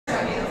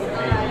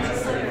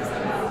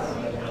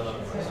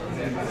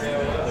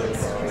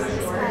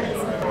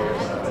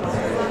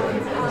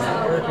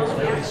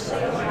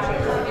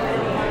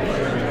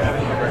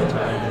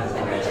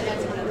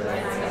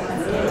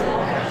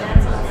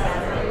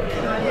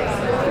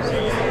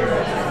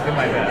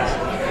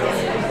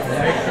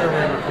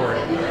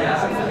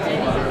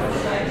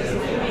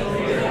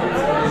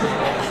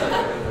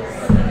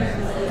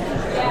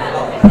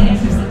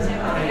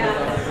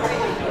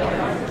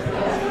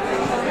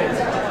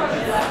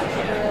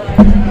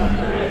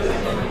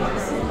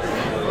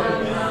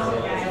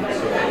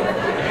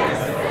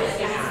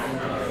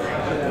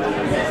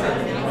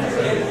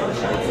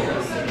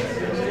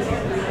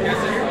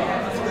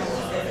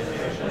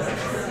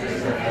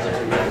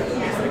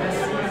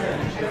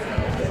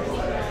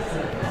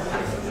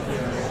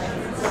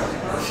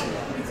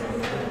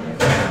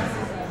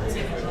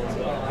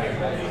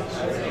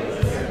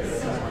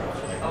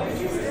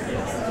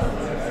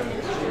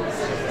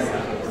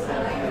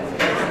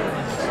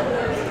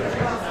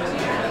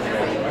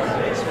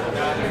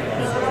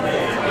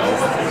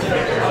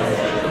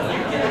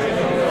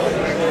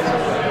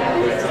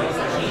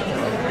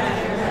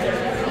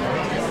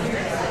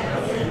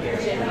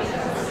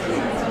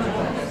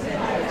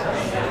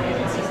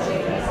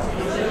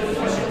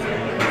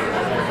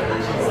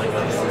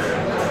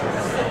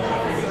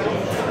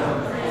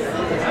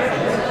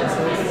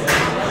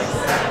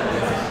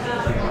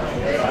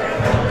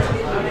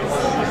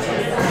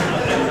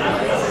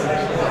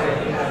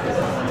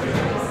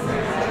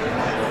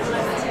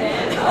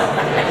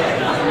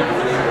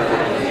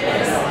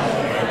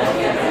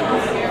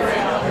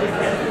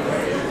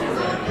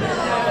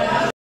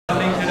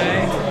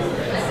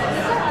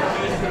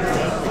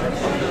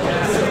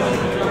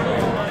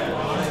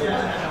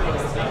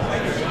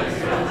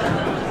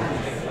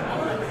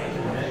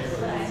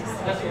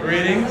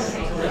Greetings.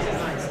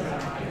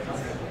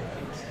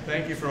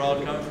 Thank you for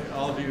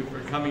all of you for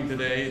coming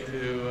today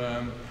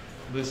to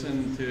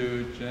listen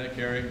to Jeanette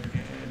Gehrig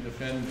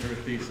defend her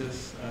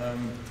thesis.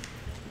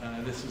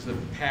 This is a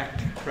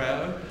packed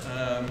crowd.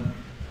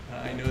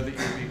 I know that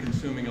you'll be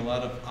consuming a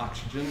lot of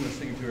oxygen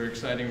listening to her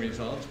exciting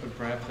results, but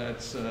perhaps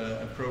that's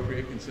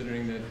appropriate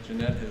considering that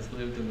Jeanette has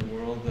lived in the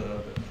world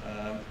of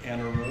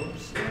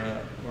anaerobes,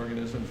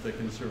 organisms that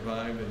can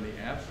survive in the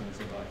absence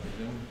of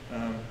oxygen.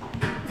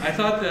 I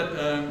thought that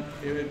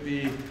it would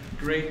be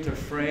great to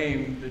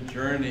frame the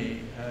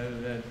journey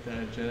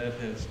that Jeanette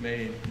has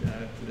made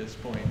to this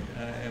point,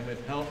 and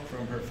with help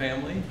from her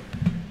family.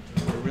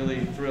 We're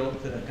really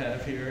thrilled to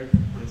have here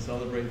to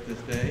celebrate this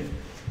day,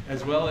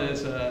 as well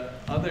as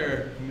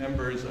other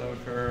members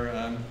of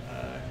her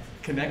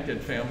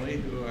connected family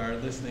who are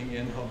listening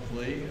in,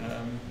 hopefully,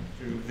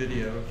 through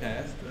video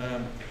cast.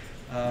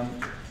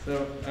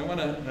 So I want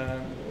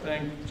to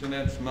thank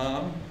Jeanette's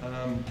mom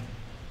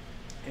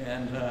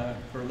and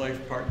her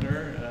life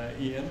partner,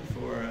 Ian,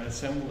 for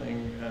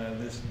assembling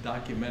this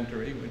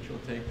documentary, which will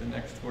take the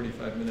next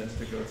 45 minutes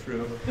to go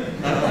through.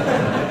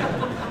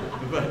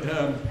 But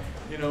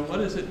you know, what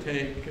does it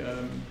take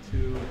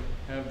to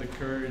have the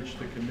courage,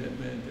 the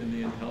commitment, and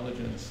the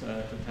intelligence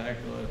to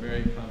tackle a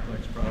very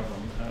complex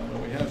problem?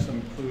 Well, we have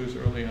some clues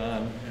early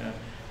on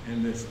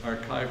in this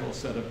archival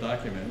set of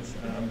documents,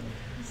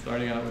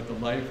 starting out with the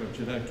life of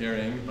Jeanette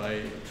Gehrig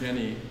by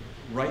Jenny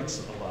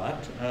Writes a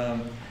Lot.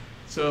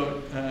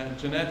 So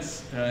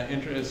Jeanette's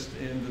interest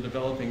in the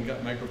developing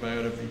gut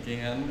microbiota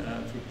began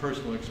through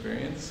personal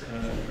experience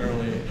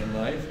early in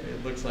life.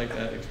 It looks like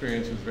that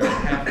experience was very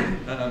happy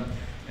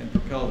and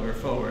propelled her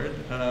forward.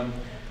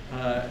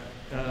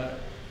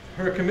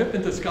 Her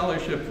commitment to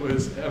scholarship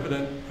was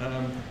evident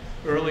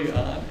early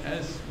on,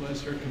 as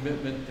was her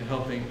commitment to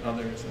helping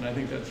others. And I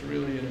think that's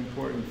really an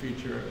important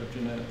feature of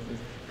Jeanette,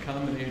 the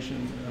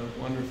combination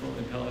of wonderful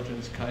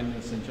intelligence,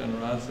 kindness, and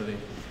generosity.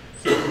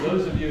 So for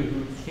those of you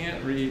who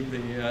can't read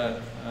the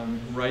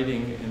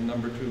writing in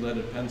number 2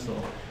 leaded pencil,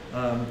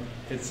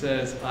 it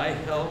says, "I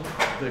help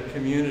the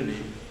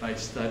community by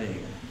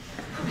studying."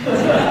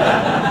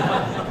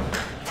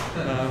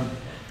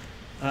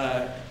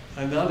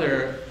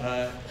 Another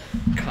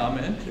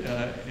comment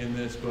in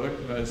this book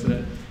was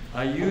that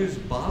I use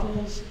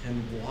bottles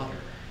and water.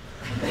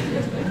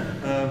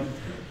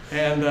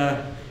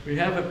 We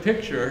have a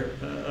picture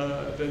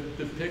that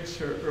depicts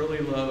her early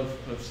love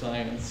of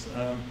science.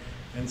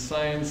 And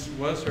science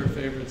was her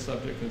favorite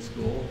subject in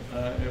school,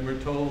 and we're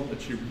told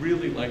that she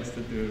really likes to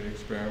do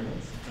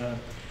experiments,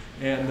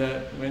 and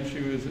that when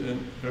she was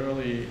in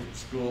early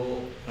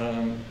school,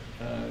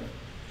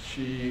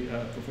 she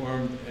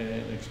performed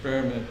an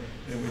experiment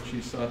in which she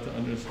sought to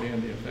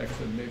understand the effects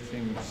of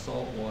mixing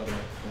salt water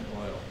and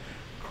oil,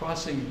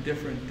 crossing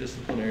different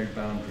disciplinary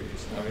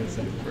boundaries.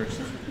 Obviously, the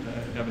first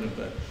evidence of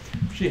that.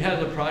 She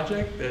had a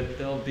project that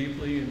delved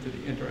deeply into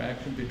the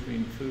interaction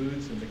between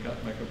foods and the gut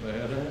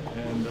microbiota,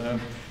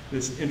 and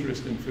this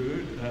interest in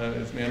food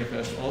is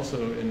manifest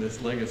also in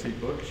this legacy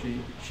book.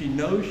 She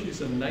knows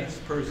she's a nice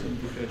person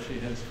because she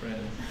has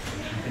friends,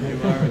 and you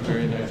are a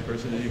very nice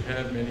person, and you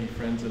have many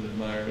friends and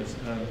admirers.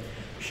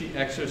 She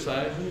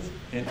exercises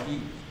and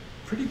eats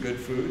pretty good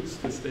foods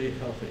to stay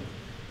healthy.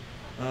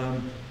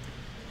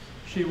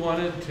 She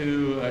wanted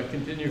to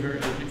continue her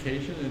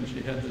education, and she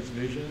had this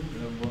vision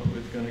of what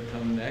was going to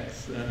come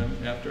next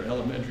after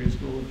elementary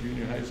school,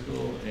 junior high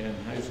school, and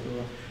high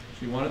school.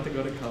 She wanted to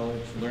go to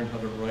college to learn how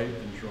to write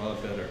and draw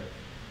better.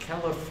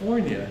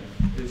 California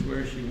is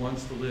where she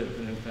wants to live,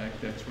 and in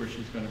fact, that's where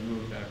she's going to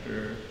move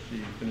after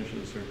she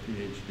finishes her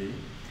PhD.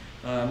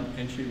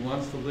 And she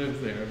wants to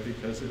live there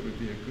because it would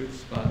be a good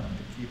spot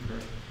to keep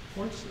her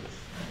horses.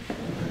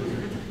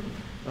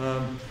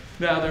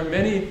 Now, there are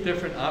many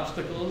different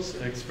obstacles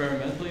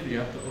experimentally that you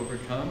have to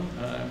overcome.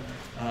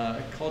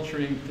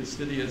 Culturing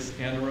fastidious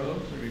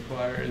anaerobes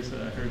requires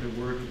her to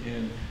work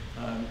in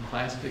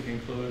plastic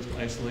enclosed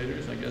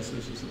isolators. I guess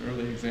this is an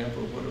early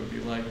example of what it would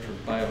be like for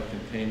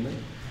biocontainment.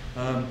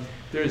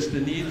 There's the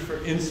need for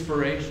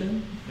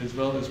inspiration as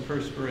well as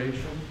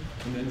perspiration.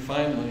 And then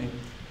finally,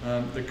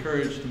 the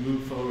courage to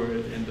move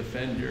forward and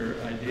defend your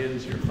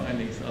ideas, your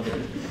findings to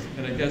others.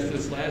 And I guess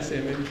this last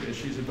image, as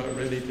she's about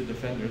ready to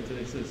defend her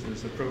thesis,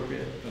 is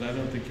appropriate, but I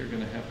don't think you're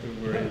going to have to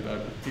worry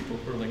about people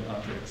hurling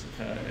objects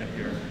at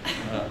your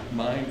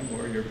mind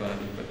or your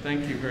body. But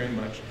thank you very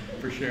much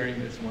for sharing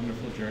this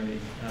wonderful journey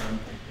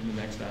in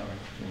the next hour.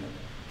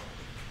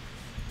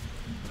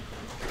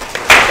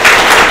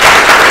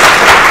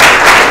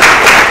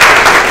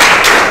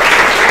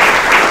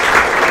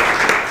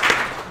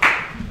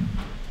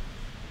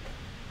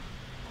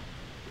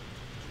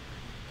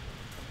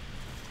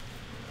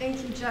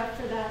 Thank you, Jeff,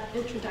 for that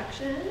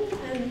introduction,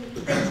 and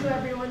thank you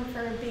everyone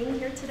for being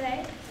here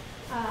today.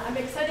 I'm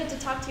excited to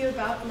talk to you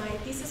about my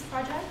thesis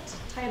project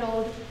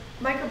titled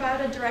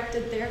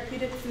Microbiota-Directed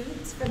Therapeutic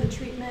Foods for the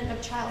Treatment of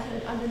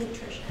Childhood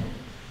Undernutrition.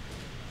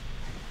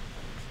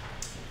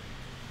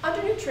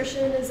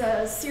 Undernutrition is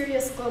a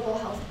serious global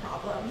health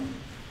problem.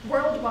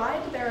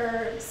 Worldwide, there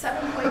are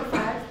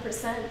 7.5%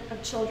 50%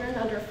 of children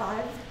under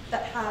 5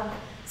 that have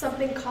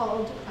something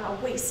called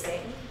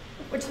wasting,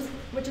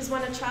 which is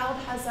when a child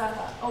has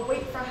a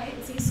weight for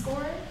height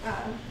z-score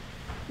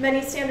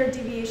many standard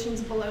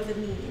deviations below the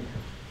mean.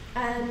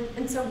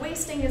 And so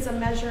wasting is a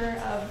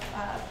measure of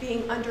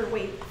being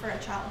underweight for a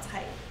child's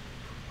height.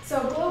 So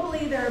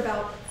globally, there are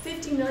about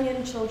 50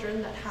 million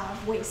children that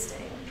have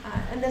wasting.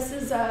 And this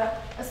is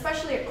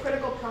especially a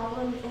critical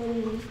problem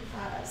in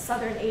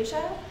Southern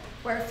Asia,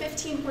 where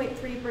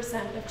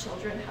 15.3% of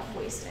children have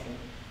wasting.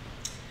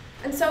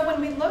 And so when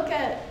we look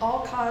at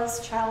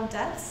all-cause child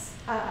deaths,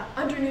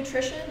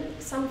 undernutrition,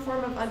 some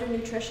form of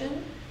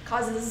undernutrition,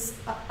 causes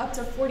up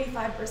to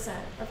 45%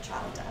 of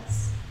child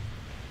deaths.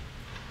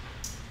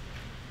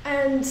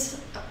 And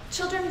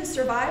children who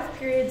survive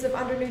periods of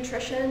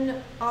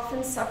undernutrition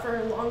often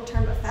suffer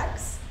long-term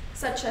effects,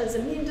 such as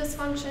immune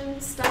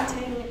dysfunction,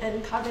 stunting,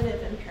 and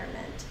cognitive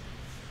impairment.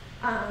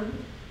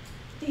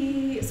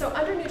 So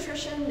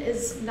undernutrition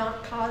is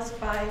not caused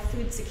by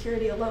food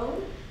security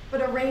alone,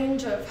 but a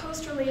range of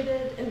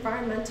host-related,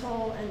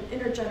 environmental, and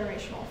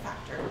intergenerational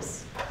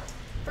factors.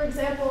 For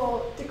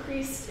example,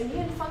 decreased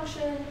immune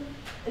function,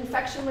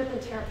 infection with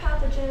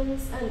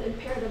enteropathogens, and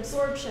impaired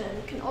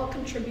absorption can all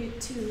contribute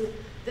to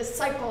this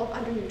cycle of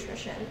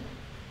undernutrition.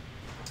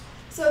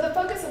 So the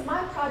focus of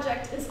my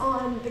project is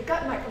on the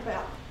gut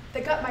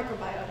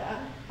microbiota,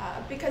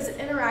 because it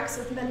interacts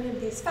with many of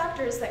these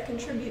factors that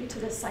contribute to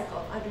this cycle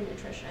of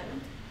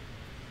undernutrition.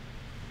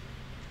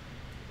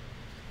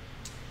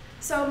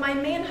 So my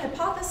main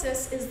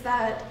hypothesis is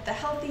that the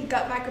healthy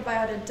gut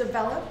microbiota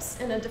develops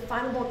in a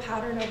definable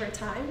pattern over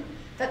time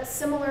that's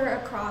similar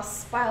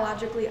across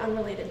biologically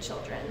unrelated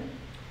children.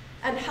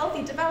 And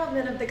healthy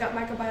development of the gut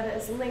microbiota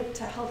is linked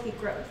to healthy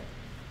growth.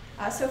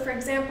 So for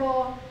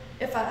example,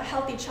 if a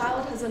healthy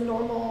child has a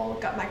normal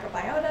gut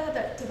microbiota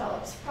that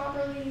develops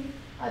properly,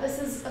 this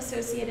is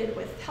associated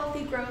with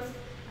healthy growth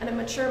and a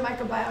mature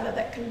microbiota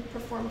that can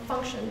perform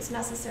functions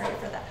necessary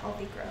for that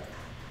healthy growth.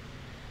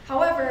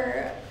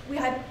 However, we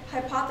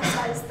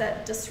hypothesized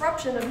that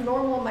disruption of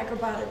normal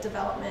microbiota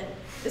development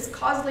is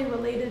causally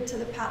related to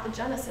the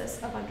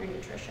pathogenesis of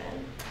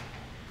undernutrition.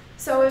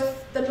 So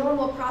if the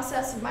normal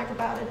process of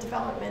microbiota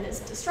development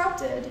is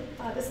disrupted,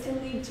 this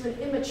can lead to an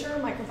immature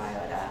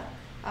microbiota,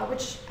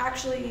 which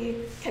actually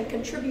can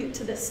contribute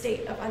to this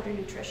state of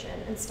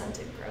undernutrition and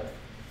stunted growth.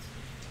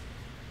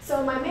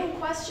 So my main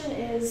question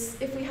is,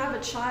 if we have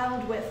a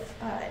child with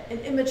an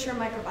immature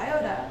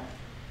microbiota,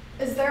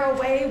 is there a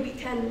way we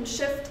can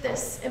shift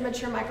this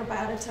immature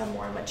microbiota to a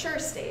more mature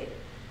state?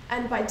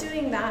 And by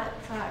doing that,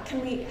 can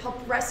we help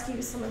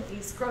rescue some of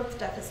these growth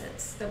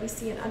deficits that we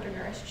see in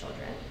undernourished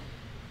children?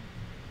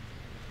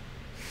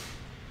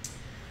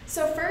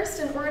 So first,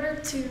 in order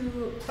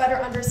to better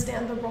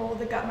understand the role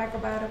the gut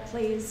microbiota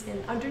plays in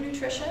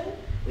undernutrition,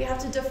 we have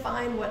to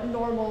define what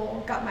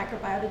normal gut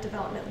microbiota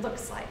development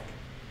looks like.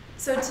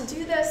 So to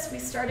do this, we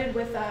started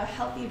with a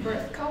healthy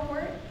birth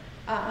cohort.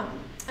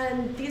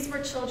 And these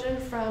were children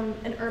from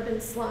an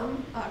urban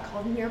slum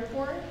called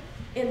Mirpur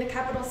in the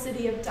capital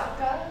city of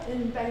Dhaka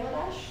in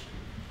Bangladesh.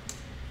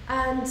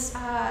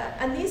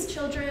 And these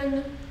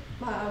children,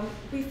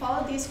 we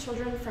followed these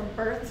children from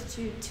birth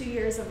to 2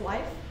 years of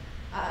life,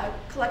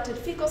 collected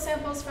fecal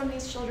samples from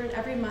these children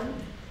every month,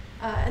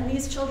 and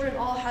these children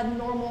all had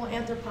normal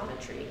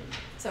anthropometry.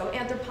 So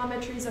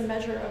anthropometry is a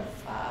measure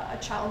of a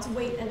child's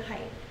weight and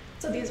height.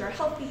 So these are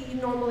healthy,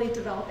 normally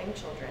developing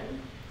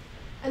children.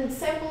 And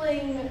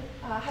sampling,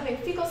 having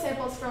fecal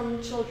samples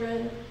from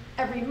children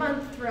every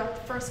month throughout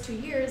the first 2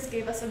 years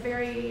gave us a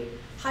very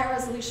high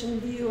resolution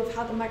view of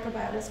how the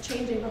microbiota is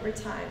changing over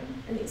time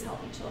in these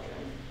healthy children.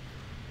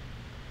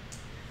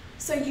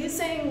 So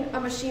using a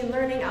machine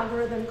learning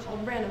algorithm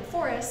called random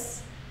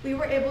forests, we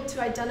were able to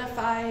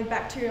identify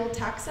bacterial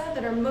taxa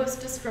that are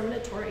most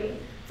discriminatory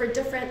for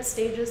different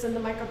stages in the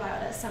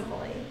microbiota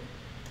assembly.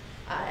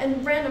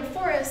 And random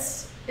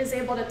forests is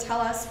able to tell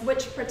us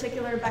which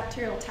particular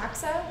bacterial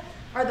taxa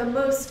are the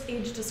most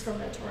age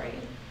discriminatory.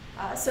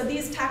 So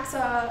these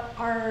taxa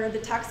are the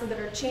taxa that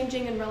are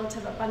changing in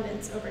relative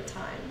abundance over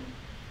time.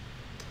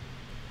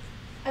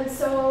 And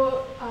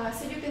so,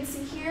 so you can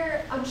see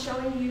here, I'm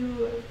showing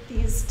you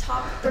these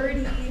top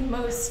 30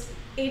 most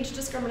age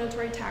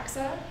discriminatory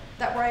taxa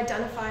that were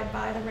identified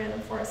by the random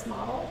forest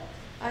model.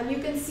 And you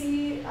can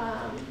see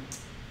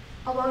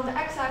along the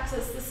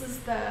x-axis, this is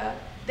the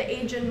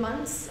age in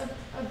months of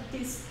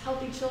these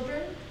healthy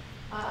children.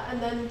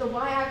 And then the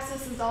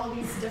y-axis is all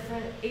these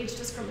different age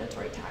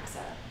discriminatory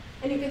taxa.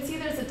 And you can see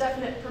there's a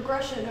definite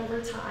progression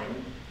over time.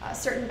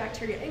 Certain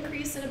bacteria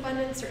increase in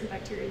abundance, certain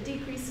bacteria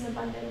decrease in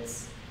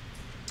abundance.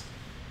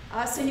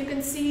 So you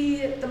can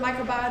see the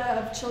microbiota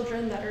of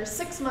children that are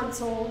 6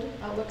 months old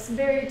looks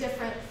very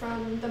different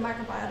from the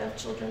microbiota of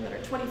children that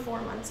are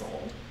 24 months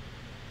old.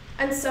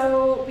 And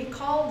so we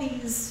call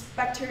these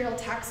bacterial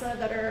taxa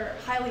that are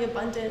highly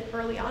abundant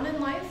early on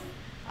in life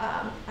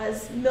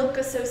as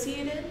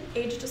milk-associated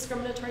age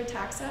discriminatory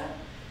taxa,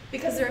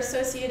 because they're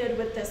associated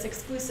with this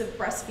exclusive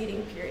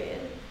breastfeeding period.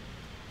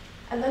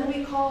 And then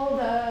we call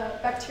the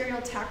bacterial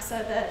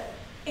taxa that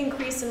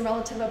increase in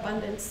relative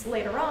abundance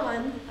later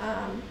on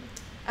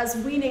as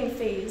weaning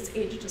phase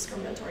age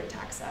discriminatory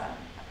taxa,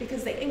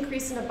 because they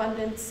increase in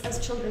abundance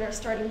as children are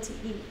starting to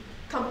eat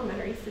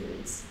complementary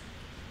foods.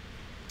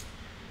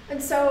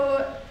 And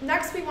so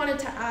next we wanted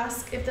to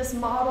ask if this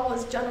model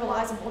is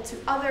generalizable to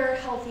other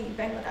healthy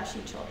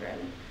Bangladeshi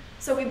children.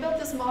 So we built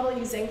this model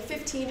using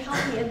 15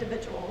 healthy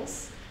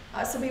individuals.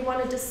 So we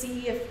wanted to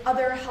see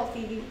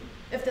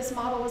if this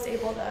model was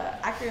able to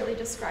accurately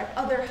describe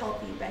other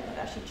healthy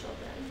Bangladeshi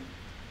children.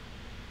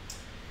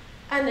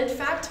 And in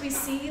fact, we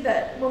see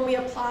that when we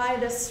apply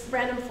this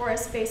random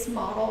forest-based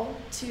model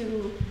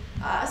to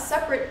a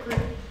separate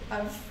group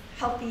of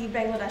healthy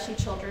Bangladeshi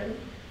children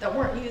that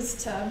weren't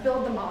used to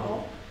build the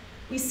model,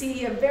 we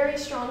see a very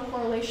strong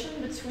correlation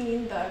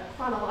between the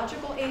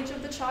chronological age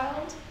of the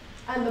child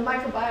and the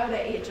microbiota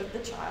age of the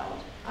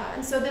child.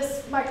 And so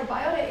this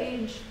microbiota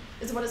age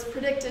is what is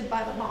predicted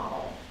by the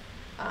model.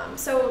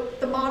 So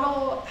the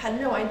model had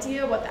no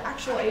idea what the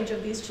actual age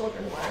of these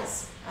children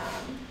was,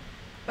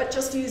 but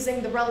just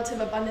using the relative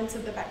abundance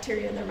of the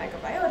bacteria in their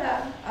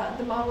microbiota,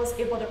 the model was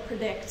able to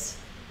predict,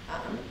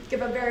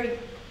 give a very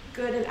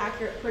good and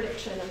accurate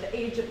prediction of the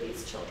age of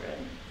these children.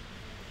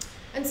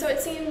 And so it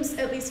seems,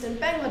 at least in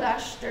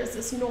Bangladesh, there's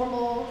this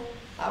normal,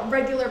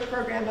 regular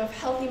program of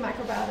healthy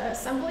microbiota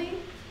assembly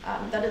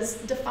that is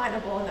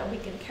definable and that we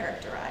can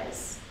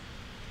characterize.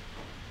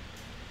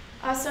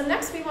 So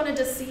next we wanted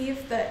to see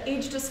if the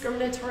age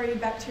discriminatory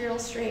bacterial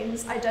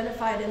strains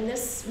identified in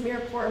this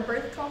Mirpur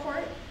birth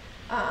cohort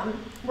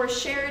were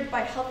shared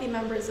by healthy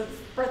members of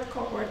birth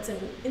cohorts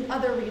in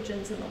other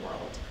regions in the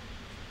world.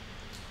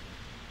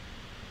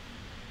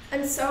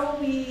 And so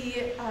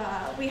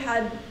we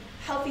had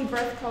healthy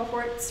birth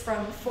cohorts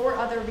from 4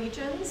 other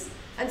regions,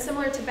 and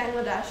similar to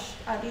Bangladesh,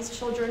 these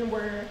children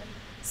were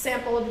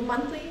sampled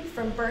monthly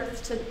from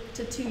birth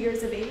to 2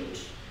 years of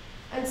age.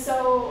 And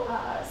so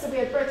we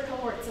had birth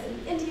cohorts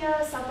in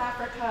India, South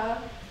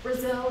Africa,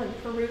 Brazil,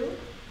 and Peru.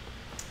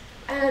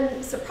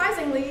 And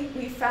surprisingly,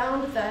 we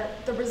found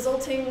that the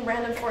resulting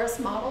random forest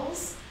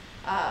models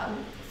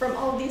from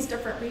all of these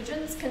different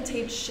regions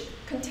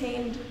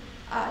contained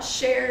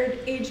shared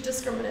age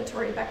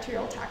discriminatory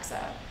bacterial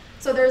taxa.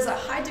 So there's a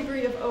high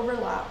degree of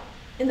overlap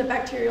in the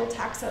bacterial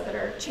taxa that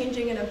are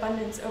changing in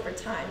abundance over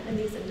time in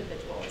these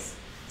individuals.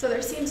 So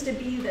there seems to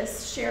be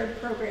this shared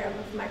program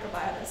of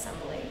microbiota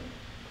assembly.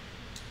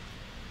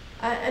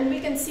 And we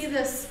can see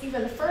this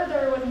even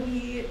further when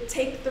we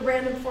take the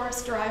random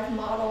forest-derived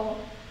model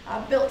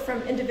built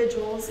from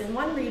individuals in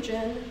one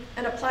region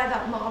and apply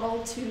that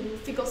model to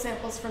fecal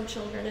samples from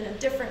children in a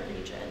different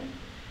region.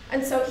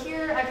 And so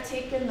here I've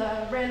taken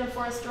the random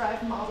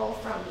forest-derived model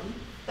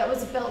that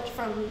was built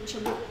from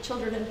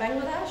children in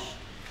Bangladesh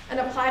and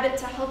applied it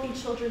to healthy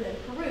children in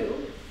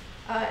Peru.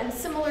 And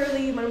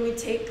similarly,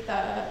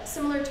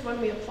 similar to when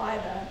we apply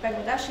the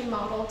Bangladeshi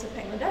model to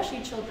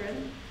Bangladeshi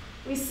children,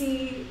 we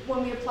see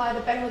when we apply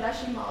the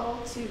Bangladeshi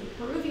model to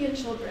Peruvian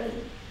children,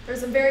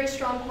 there's a very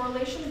strong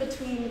correlation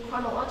between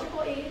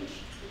chronological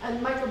age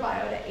and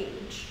microbiota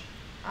age.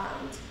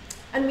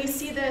 And we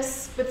see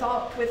this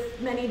with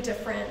many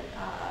different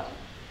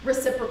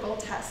reciprocal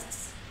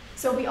tests.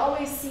 So we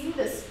always see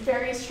this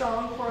very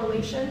strong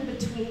correlation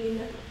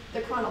between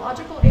the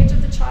chronological age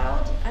of the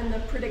child and the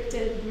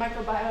predicted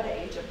microbiota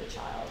age of the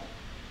child.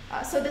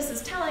 So what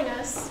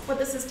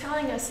this is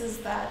telling us is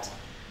that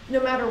no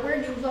matter where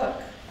you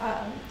look,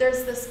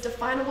 there's this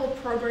definable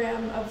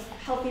program of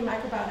healthy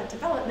microbiota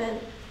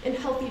development in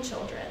healthy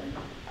children.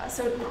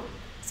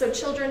 So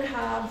children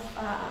have,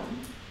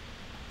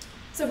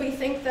 so we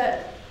think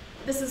that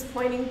this is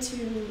pointing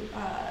to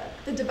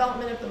the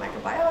development of the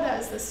microbiota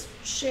as this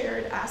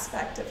shared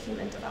aspect of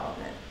human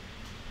development.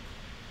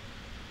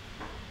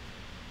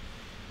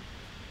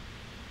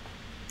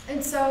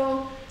 And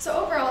so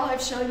overall,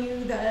 I've shown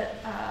you that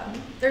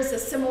there's a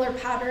similar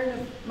pattern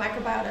of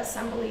microbiota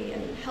assembly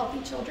in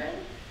healthy children.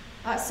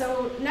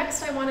 So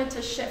next I wanted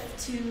to shift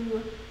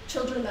to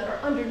children that are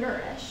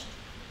undernourished.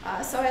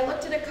 So I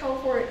looked at a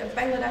cohort of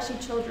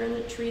Bangladeshi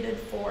children treated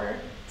for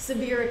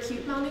severe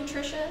acute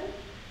malnutrition.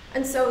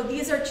 And so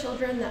these are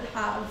children that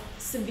have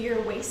severe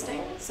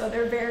wasting, so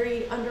they're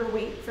very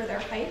underweight for their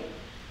height.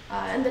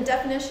 And the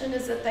definition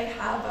is that they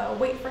have a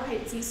weight for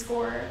height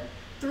Z-score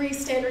 3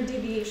 standard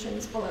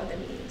deviations below the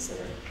mean, so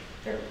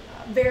they're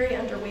very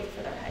underweight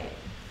for their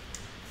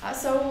height.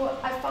 So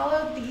I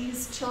followed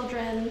these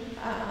children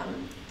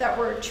that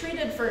were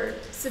treated for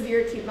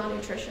severe acute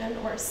malnutrition,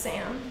 or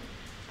SAM,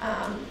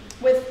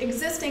 with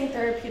existing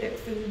therapeutic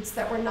foods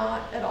that were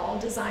not at all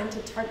designed to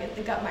target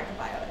the gut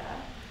microbiota.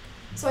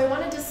 So I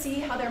wanted to see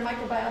how their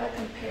microbiota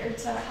compared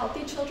to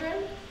healthy children,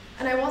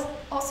 and I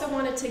also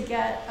wanted to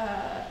get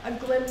a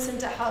glimpse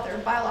into how their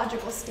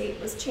biological state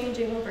was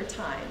changing over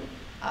time,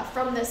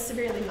 from this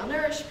severely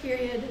malnourished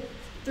period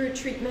through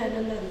treatment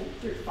and then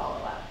through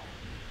follow-up.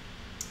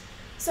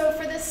 So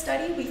for this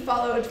study, we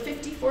followed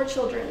 54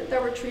 children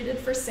that were treated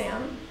for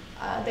SAM.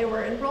 They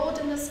were enrolled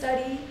in the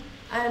study,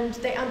 and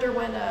they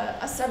underwent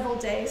a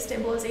several-day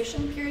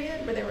stabilization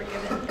period where they were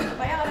given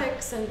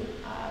antibiotics and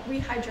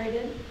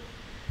rehydrated.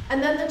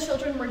 And then the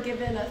children were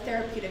given a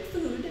therapeutic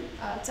food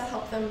to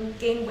help them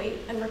gain weight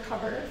and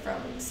recover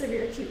from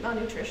severe acute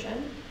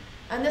malnutrition.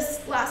 And this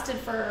therapeutic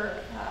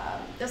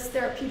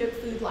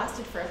food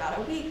lasted for about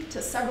a week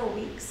to several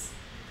weeks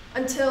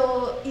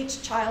until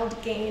each child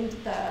gained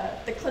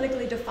the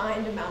clinically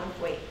defined amount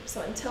of weight,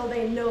 so until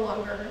they no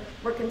longer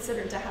were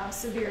considered to have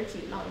severe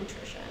acute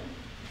malnutrition.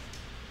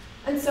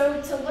 And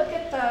so to look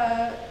at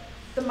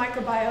the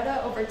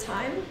microbiota over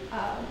time,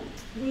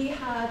 we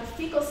had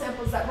fecal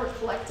samples that were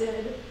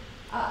collected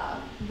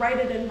right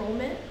at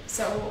enrollment,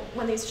 so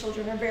when these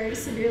children are very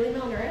severely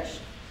malnourished,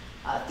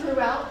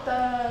 throughout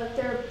the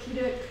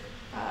therapeutic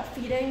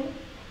feeding,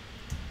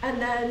 and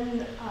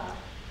then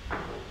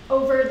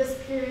over this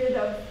period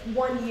of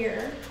 1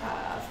 year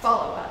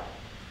follow-up.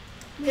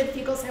 We had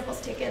fecal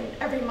samples taken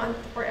every month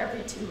or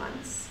every 2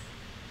 months.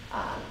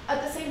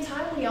 At the same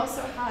time, we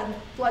also had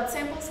blood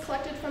samples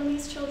collected from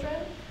these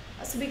children,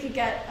 so we could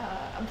get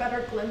a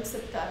better glimpse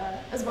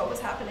at what was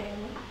happening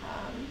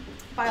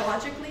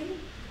biologically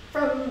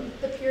from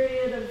the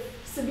period of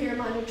severe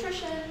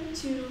malnutrition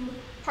to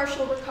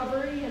partial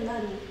recovery, and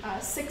then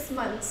 6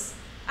 months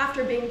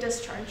after being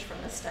discharged from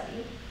the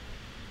study.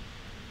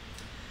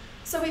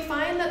 So we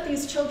find that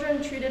these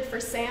children treated for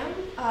SAM,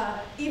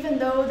 even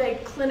though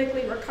they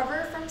clinically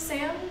recover from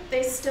SAM,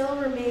 they still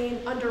remain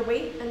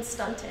underweight and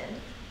stunted.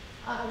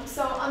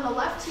 So on the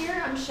left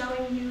here, I'm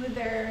showing you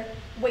their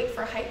weight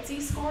for height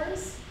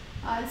Z-scores.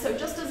 And so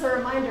just as a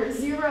reminder,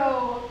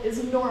 0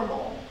 is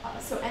normal.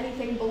 So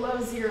anything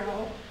below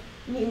 0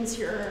 means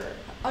you're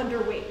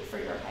underweight for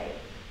your height.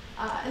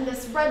 And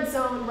this red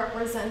zone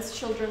represents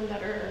children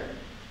that are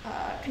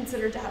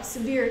considered to have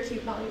severe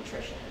acute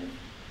malnutrition.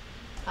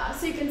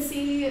 So you can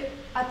see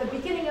at the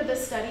beginning of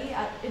this study,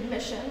 at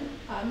admission,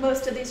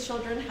 most of these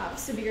children have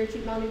severe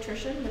acute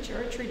malnutrition, which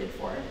are treated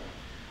for.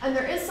 And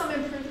there is some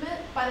improvement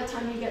by the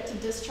time you get to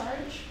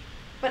discharge.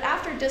 But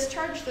after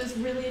discharge, there's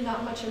really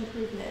not much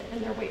improvement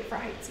in their weight for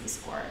height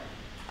Z-score.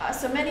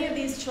 So many of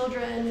these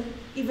children,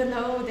 even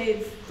though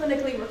they've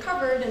clinically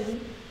recovered and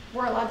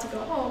were allowed to go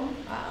home,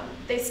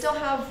 they still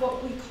have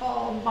what we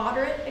call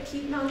moderate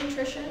acute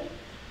malnutrition,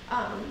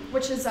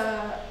 which is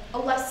a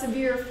less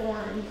severe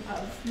form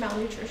of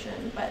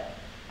malnutrition,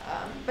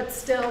 but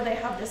still they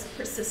have this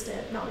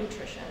persistent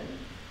malnutrition.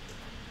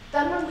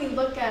 Then when we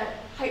look at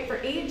height for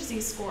age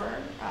Z-score,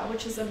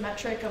 which is a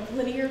metric of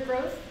linear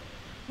growth,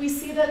 we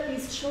see that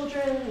these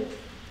children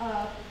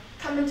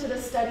come into the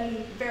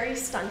study very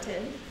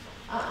stunted,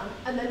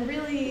 and then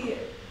really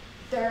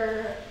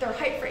their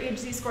height for age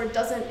Z-score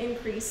doesn't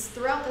increase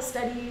throughout the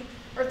study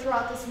or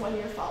throughout this 1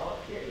 year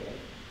follow-up period.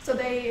 So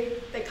they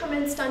come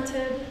in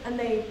stunted and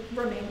they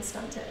remain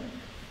stunted.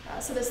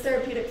 So this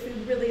therapeutic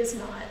food really is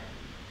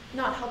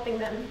not helping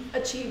them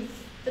achieve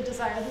the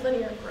desired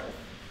linear growth.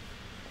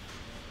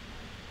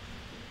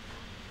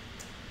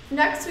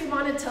 Next, we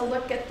wanted to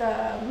look at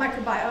the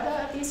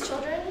microbiota of these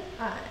children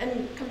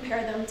and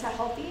compare them to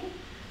healthy.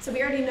 So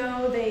we already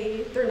know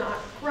they're not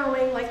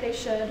growing like they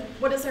should.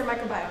 What does their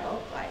microbiota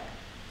look like?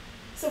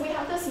 So we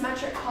have this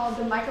metric called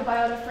the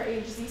microbiota for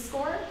age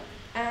Z-score,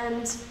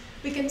 and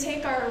we can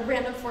take our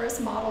random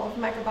forest model of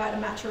microbiota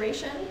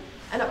maturation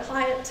and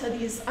apply it to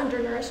these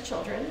undernourished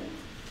children.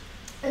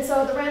 And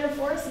so the random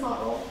forest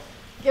model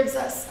gives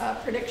us a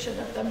prediction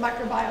of the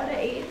microbiota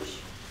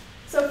age.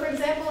 So for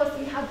example, if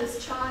we have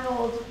this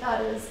child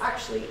that is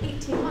actually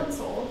 18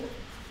 months old,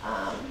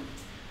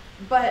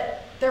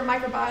 but their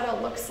microbiota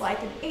looks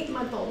like an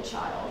 8-month-old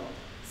child.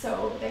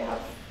 So they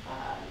have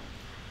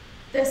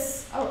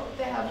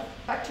they have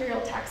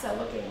bacterial taxa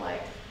looking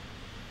like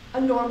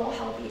a normal,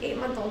 healthy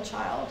 8-month-old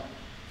child.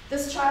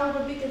 This child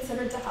would be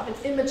considered to have an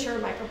immature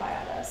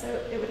microbiota, so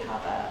it would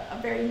have a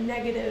very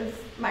negative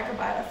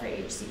microbiota for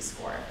age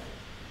Z-score.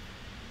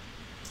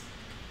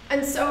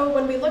 And so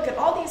when we look at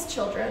all these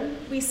children,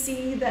 we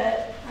see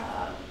that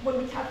when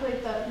we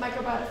calculate the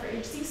microbiota for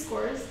age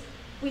Z-scores,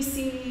 we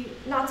see,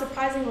 not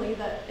surprisingly,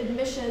 that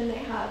admission they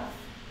have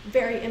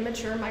very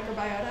immature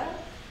microbiota,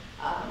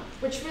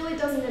 which really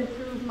doesn't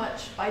improve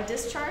much by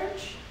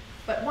discharge,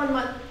 but 1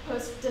 month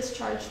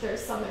post-discharge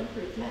there's some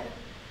improvement.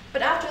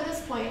 But after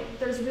this point,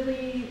 there's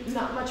really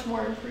not much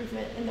more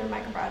improvement in their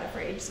microbiota for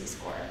age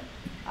Z-score.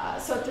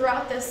 So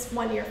throughout this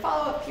 1 year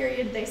follow-up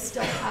period, they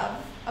still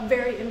have a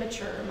very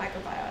immature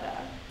microbiota.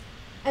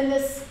 And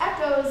this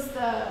echoes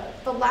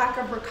the lack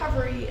of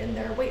recovery in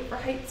their weight for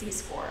height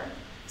Z-score.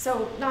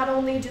 So not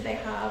only are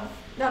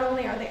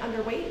they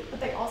underweight, but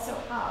they also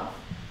have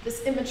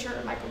this immature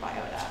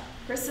microbiota,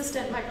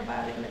 persistent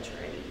microbiota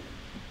immaturity.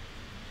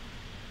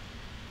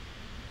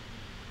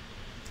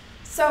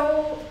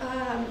 So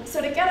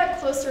to get a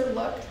closer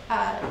look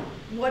at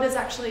what is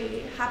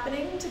actually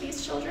happening to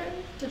these children,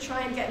 to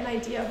try and get an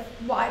idea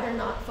of why they're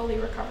not fully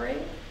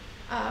recovering,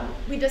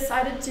 we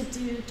decided to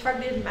do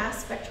targeted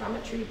mass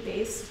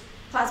spectrometry-based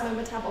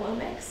plasma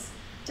metabolomics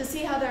to see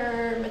how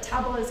their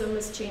metabolism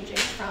is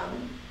changing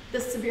from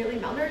this severely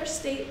malnourished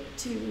state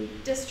to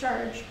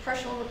discharge,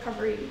 partial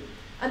recovery,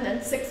 and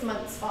then 6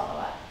 months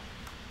follow-up.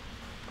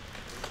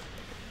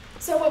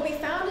 So what we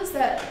found is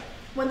that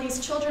when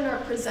these children are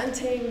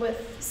presenting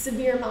with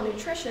severe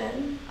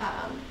malnutrition,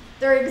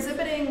 they're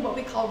exhibiting what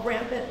we call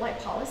rampant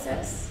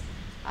lipolysis.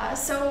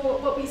 So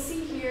what we see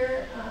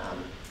here,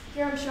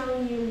 here I'm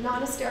showing you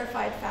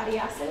non-esterified fatty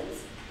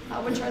acids,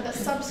 which are the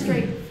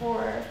substrate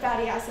for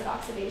fatty acid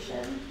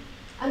oxidation,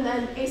 and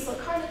then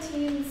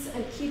acyl-carnitines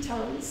and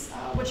ketones,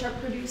 which are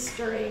produced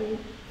during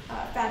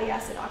fatty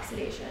acid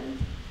oxidation.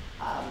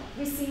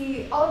 We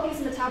see all of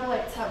these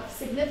metabolites have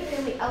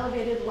significantly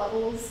elevated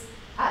levels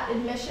at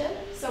admission,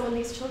 so when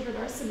these children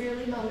are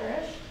severely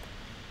malnourished.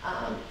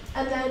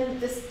 And then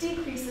this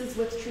decreases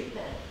with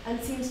treatment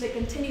and seems to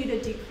continue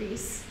to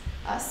decrease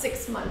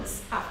 6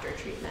 months after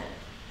treatment.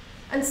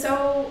 And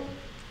so,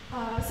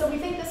 we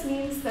think this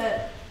means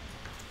that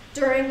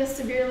during the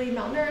severely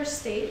malnourished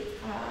state,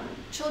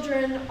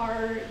 children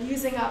are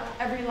using up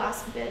every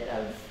last bit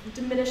of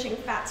diminishing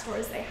fat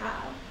stores they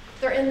have.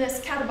 They're in this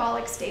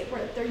catabolic state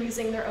where they're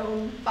using their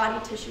own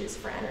body tissues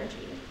for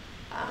energy.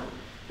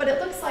 But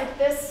it looks like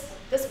this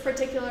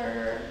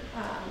particular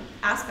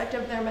aspect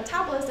of their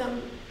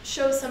metabolism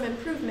shows some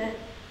improvement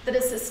that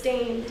is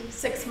sustained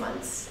 6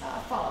 months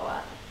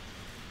follow-up.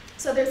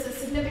 So there's a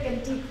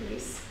significant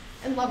decrease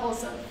in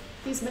levels of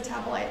these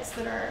metabolites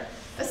that are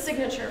a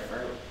signature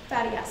for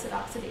fatty acid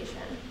oxidation.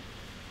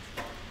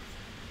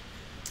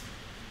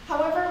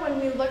 However, when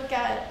we look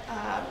at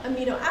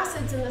amino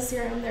acids in the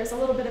serum, there's a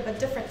little bit of a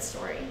different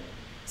story.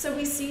 So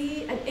we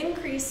see an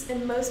increase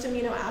in most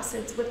amino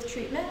acids with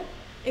treatment,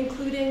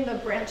 including the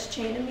branched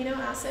chain amino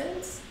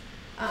acids.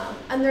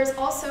 And there's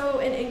also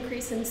an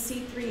increase in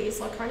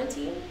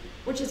C3-acyl-carnitine,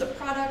 which is a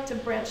product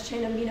of branched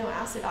chain amino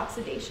acid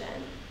oxidation.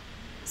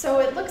 So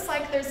it looks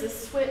like there's a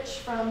switch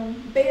from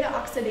beta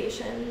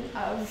oxidation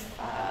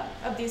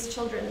of these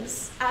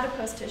children's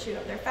adipose tissue,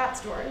 of their fat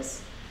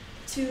stores,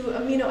 to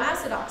amino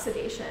acid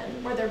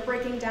oxidation, where they're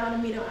breaking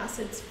down amino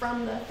acids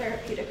from the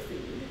therapeutic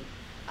food.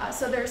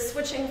 So they're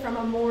switching from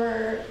a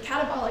more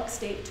catabolic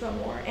state to a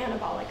more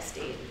anabolic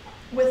state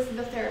with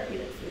the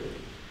therapeutic food.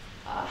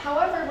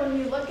 However, when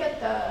we look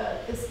at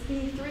this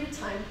B3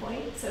 time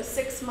point, so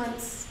 6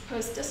 months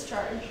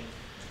post-discharge,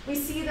 we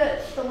see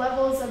that the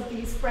levels of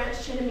these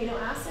branched chain amino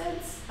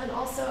acids and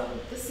also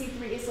the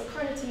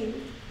C3-acyl-carnitine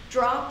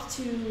drop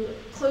to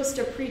close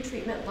to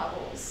pre-treatment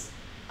levels.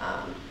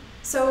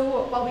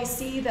 So while we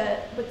see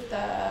that with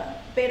the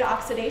beta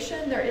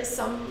oxidation, there is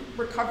some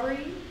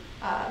recovery,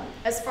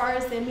 as far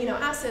as the amino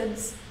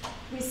acids,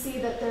 we see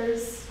that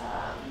there's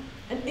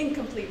an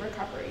incomplete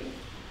recovery.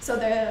 So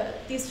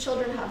these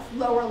children have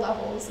lower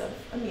levels of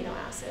amino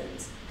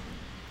acids.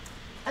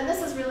 And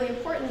this is really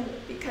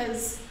important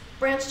because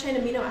branched chain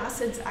amino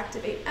acids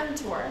activate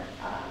mTOR,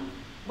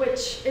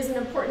 which is an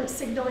important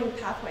signaling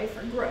pathway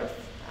for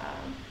growth.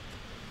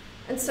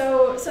 And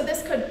so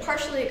this could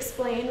partially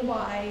explain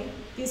why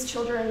these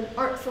children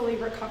aren't fully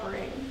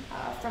recovering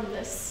from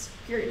this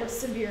period of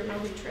severe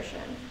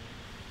malnutrition.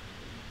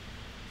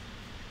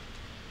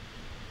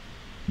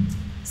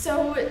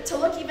 So to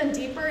look even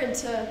deeper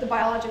into the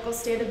biological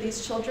state of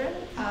these children,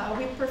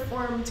 we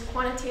performed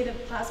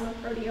quantitative plasma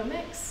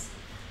proteomics.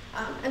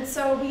 And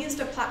so we used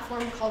a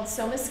platform called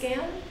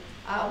SomaScan,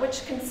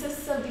 which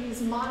consists of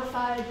these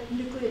modified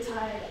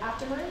nucleotide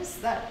aptamers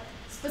that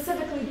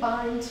specifically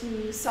bind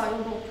to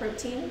soluble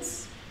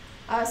proteins.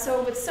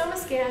 So with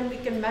SomaScan, we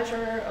can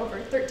measure over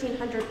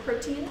 1,300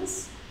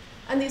 proteins.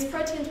 And these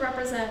proteins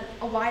represent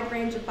a wide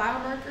range of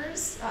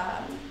biomarkers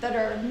that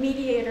are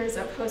mediators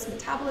of host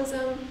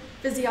metabolism,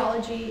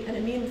 physiology, and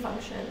immune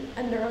function,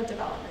 and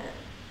neurodevelopment.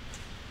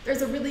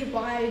 There's a really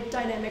wide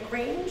dynamic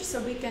range,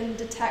 so we can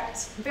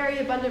detect very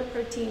abundant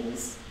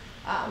proteins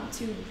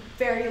to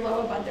very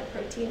low abundant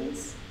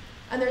proteins.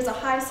 And there's a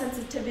high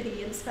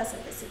sensitivity and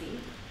specificity.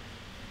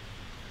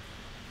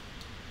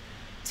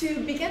 To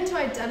begin to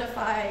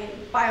identify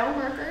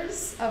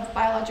biomarkers of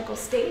biological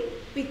state,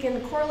 we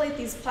can correlate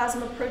these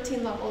plasma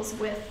protein levels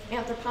with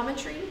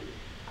anthropometry,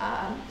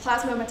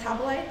 plasma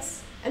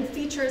metabolites, and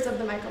features of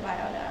the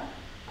microbiota.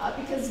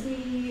 Because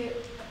we,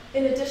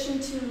 in addition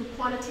to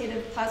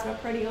quantitative plasma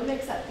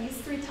proteomics at these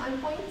 3 time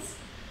points,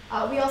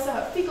 we also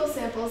have fecal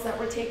samples that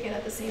were taken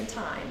at the same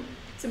time.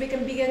 So we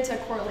can begin to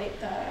correlate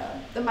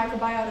the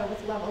microbiota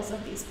with levels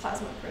of these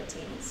plasma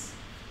proteins.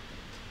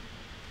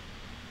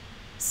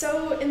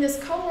 So in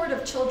this cohort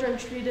of children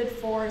treated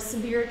for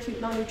severe acute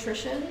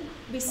malnutrition,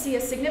 we see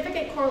a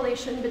significant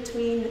correlation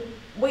between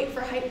weight for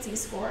height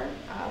z-score,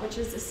 which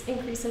is this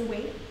increase in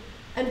weight,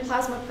 and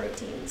plasma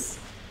proteins.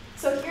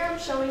 So here I'm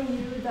showing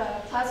you the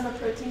plasma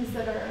proteins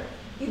that are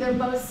either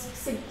most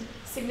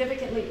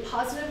significantly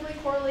positively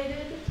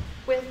correlated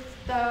with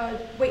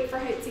the weight for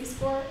height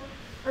z-score,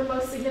 or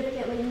most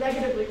significantly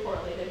negatively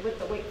correlated with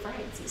the weight for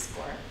height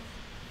z-score.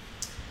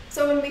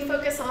 So when we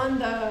focus on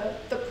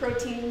the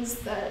proteins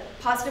that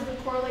positively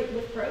correlate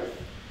with growth,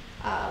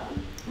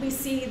 we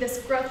see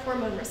this growth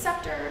hormone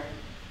receptor,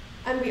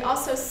 and we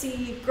also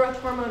see growth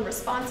hormone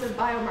responsive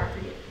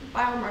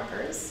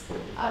biomarkers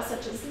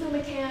such as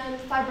lumican,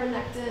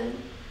 fibronectin,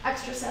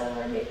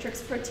 extracellular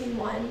matrix protein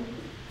 1.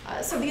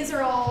 So these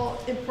are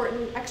all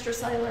important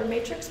extracellular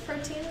matrix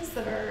proteins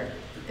that are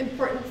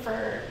important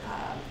for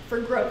for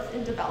growth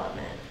and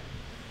development.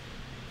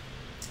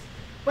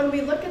 When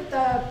we look at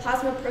the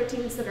plasma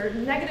proteins that are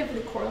negatively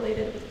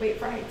correlated with weight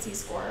for height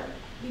Z-score,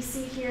 we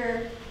see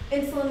here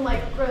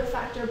insulin-like growth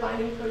factor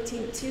binding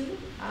protein 2,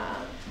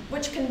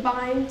 which can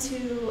bind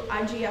to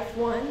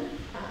IGF-1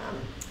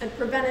 and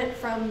prevent it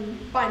from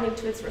binding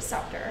to its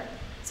receptor.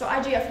 So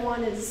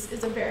IGF-1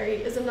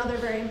 is another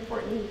very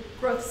important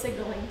growth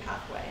signaling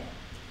pathway.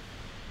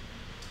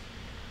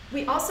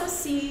 We also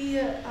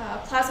see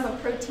plasma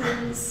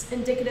proteins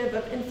indicative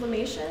of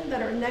inflammation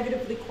that are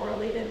negatively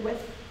correlated with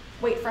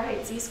weight for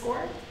height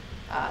Z-score.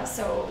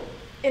 So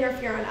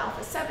interferon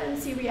alpha-7,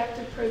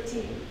 C-reactive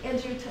protein,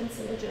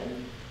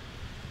 angiotensinogen.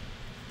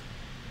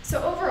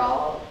 So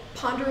overall,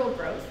 ponderal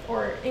growth,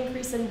 or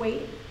increase in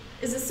weight,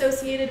 is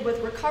associated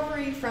with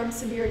recovery from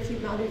severe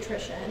acute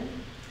malnutrition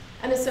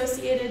and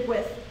associated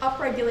with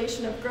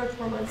upregulation of growth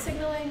hormone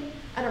signaling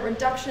and a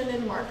reduction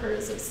in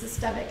markers of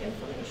systemic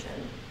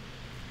inflammation.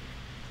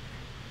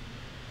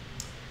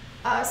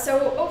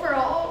 So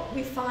overall,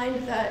 we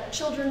find that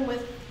children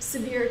with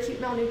severe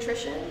acute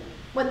malnutrition,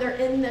 when they're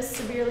in this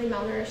severely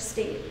malnourished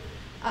state,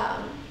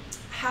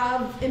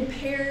 have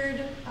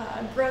impaired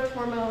growth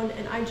hormone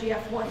and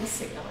IGF-1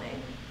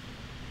 signaling.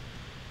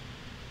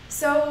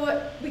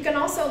 So we can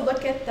also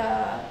look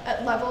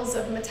at levels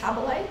of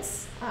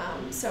metabolites,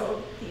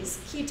 so these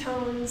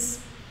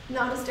ketones,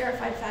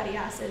 non-esterified fatty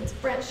acids,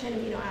 branched-chain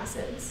amino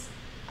acids,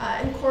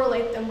 and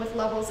correlate them with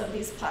levels of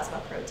these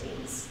plasma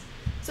proteins.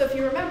 So if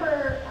you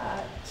remember,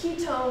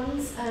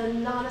 ketones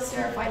and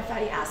non-esterified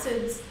fatty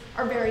acids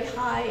are very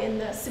high in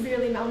the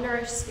severely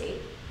malnourished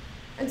state.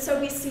 And so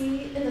we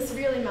see in the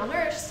severely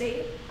malnourished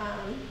state,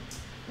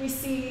 we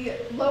see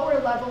lower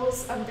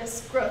levels of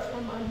this growth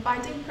hormone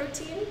binding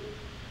protein.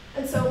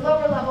 And so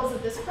lower levels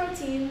of this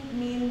protein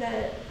mean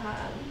that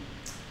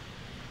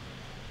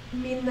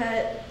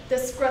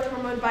this growth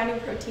hormone binding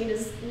protein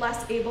is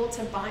less able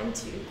to bind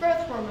to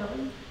growth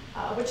hormone,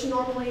 which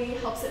normally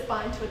helps it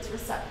bind to its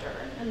receptor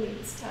and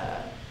leads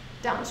to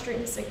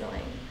downstream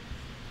signaling.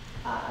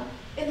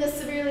 In the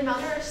severely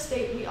malnourished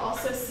state, we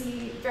also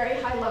see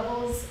very high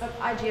levels of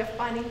IGF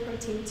binding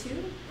protein 2,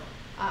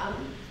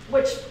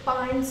 which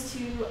binds to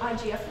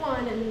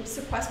IGF-1 and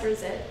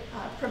sequesters it,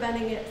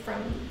 preventing it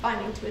from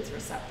binding to its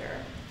receptor.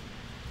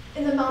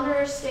 In the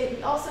malnourished state,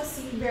 we also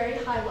see very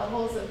high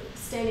levels of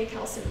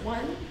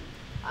stannocalcin-1.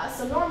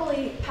 So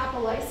normally,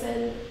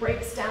 papalysin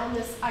breaks down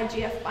this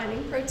IGF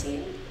binding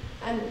protein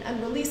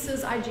and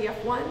releases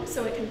IGF-1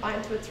 so it can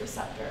bind to its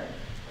receptor.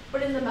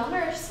 But in the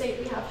malnourished state,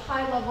 we have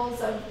high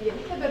levels of the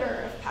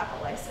inhibitor of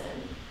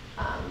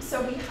papalysin.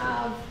 So we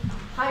have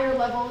higher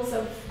levels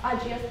of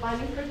IGF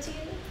binding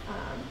protein,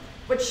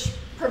 which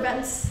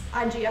prevents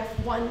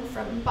IGF-1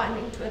 from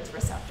binding to its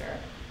receptor.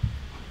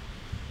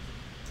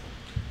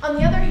 On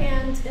the other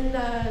hand, in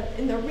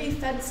the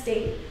refed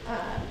state,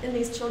 in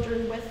these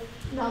children with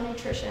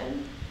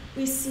malnutrition,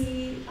 we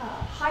see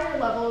higher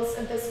levels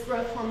of this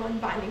growth hormone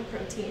binding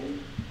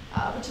protein,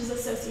 which is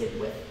associated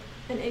with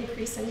an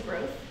increase in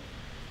growth.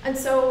 And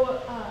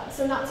so,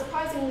 not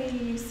surprisingly,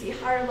 you see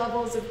higher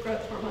levels of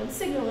growth hormone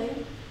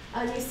signaling,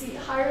 and you see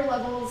higher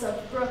levels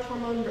of growth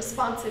hormone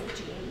responsive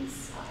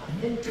genes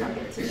in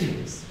target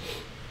tissues.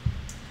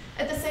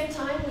 At the same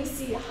time, we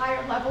see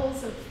higher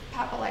levels of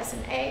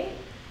papalysin A.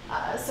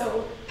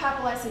 So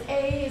papalysin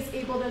A is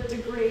able to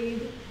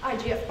degrade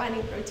IGF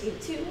binding protein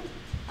 2.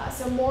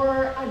 So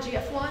more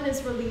IGF-1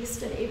 is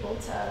released and able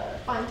to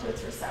bind to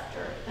its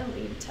receptor and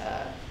lead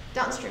to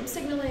downstream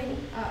signaling,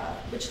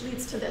 which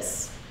leads to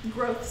this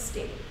growth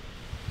state.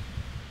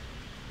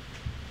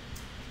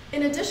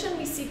 In addition,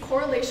 we see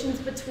correlations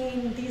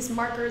between these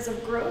markers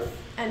of growth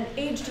and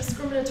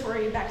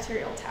age-discriminatory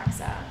bacterial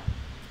taxa.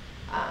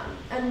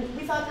 And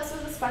we thought this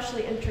was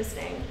especially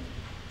interesting.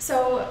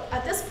 So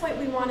at this point,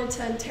 we wanted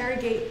to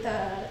interrogate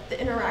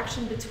the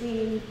interaction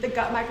between the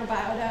gut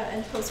microbiota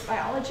and host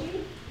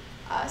biology.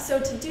 So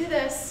to do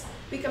this,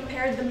 we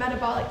compared the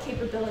metabolic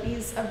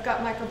capabilities of gut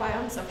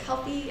microbiomes of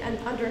healthy and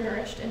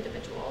undernourished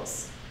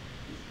individuals.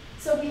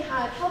 So we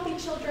had healthy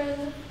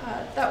children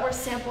that were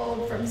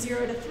sampled from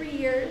 0 to 3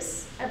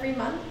 years every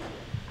month,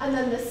 and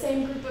then the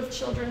same group of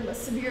children with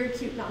severe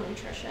acute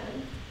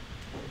malnutrition.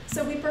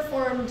 So we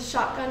performed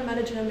shotgun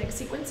metagenomic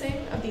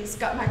sequencing of these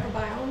gut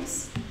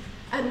microbiomes,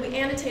 and we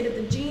annotated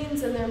the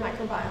genes in their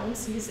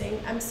microbiomes using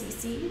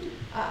MC-Seed,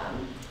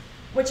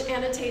 which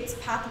annotates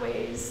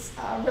pathways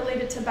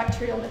related to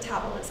bacterial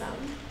metabolism.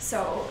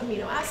 So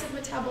amino acid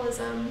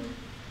metabolism,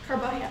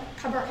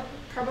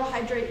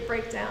 carbohydrate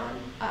breakdown,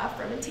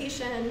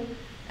 fermentation,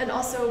 and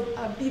also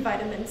B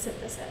vitamin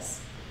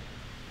synthesis.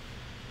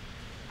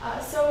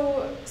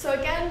 So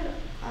again,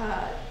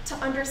 to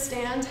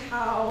understand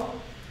how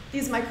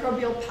these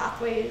microbial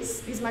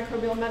pathways, these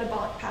microbial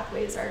metabolic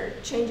pathways are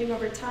changing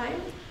over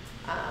time,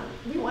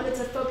 we wanted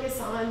to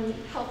focus on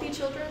healthy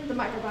children, the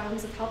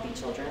microbiomes of healthy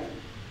children.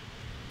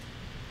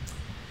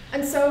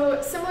 And so,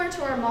 similar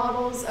to our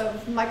models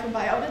of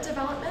microbiota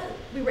development,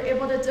 we were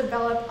able to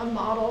develop a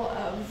model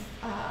of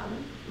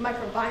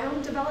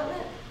microbiome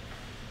development.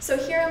 So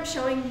here I'm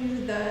showing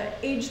you the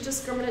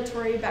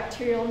age-discriminatory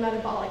bacterial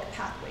metabolic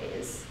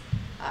pathways.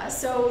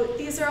 So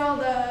these are all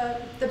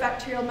the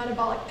bacterial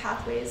metabolic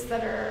pathways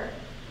that are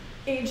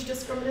age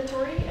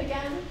discriminatory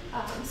again.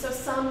 So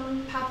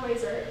some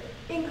pathways are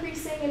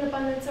increasing in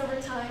abundance over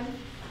time,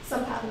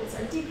 some pathways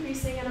are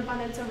decreasing in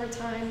abundance over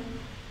time.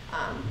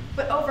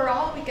 But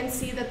overall, we can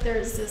see that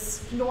there's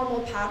this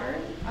normal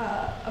pattern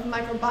of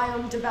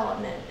microbiome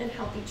development in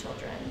healthy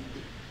children.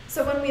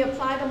 So when we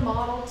apply the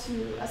model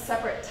to a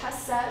separate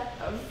test set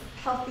of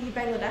healthy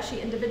Bangladeshi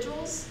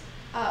individuals,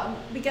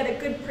 we get a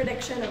good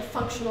prediction of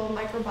functional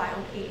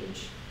microbiome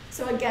age.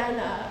 So again,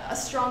 a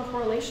strong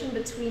correlation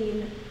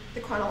between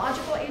the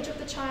chronological age of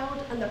the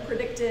child and the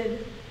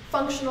predicted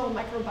functional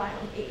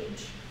microbiome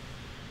age.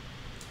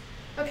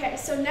 Okay,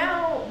 so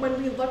now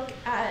when we look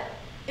at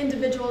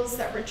individuals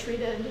that were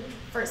treated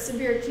for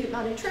severe acute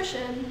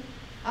malnutrition,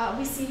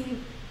 we see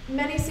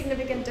many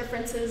significant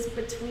differences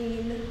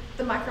between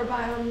the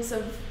microbiomes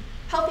of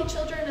healthy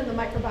children and the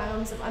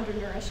microbiomes of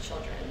undernourished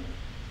children.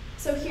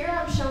 So here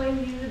I'm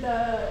showing you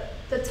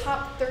the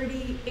top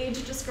 30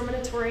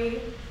 age-discriminatory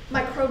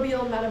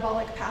microbial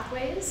metabolic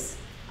pathways.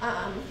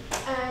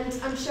 And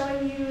I'm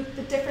showing you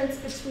the difference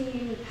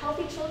between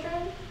healthy children,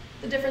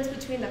 the difference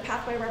between the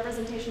pathway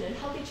representation in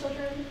healthy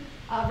children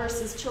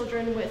versus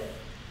children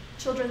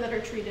that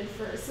are treated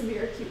for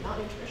severe acute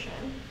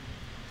malnutrition.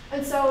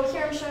 And so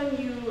here I'm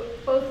showing you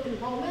both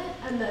enrollment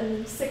and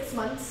then 6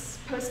 months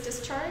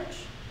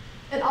post-discharge.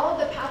 And all of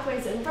the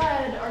pathways in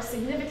red are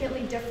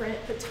significantly different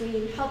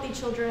between healthy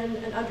children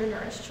and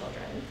undernourished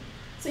children.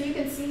 So you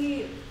can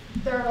see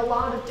there are a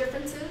lot of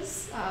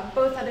differences,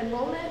 both at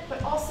enrollment,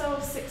 but also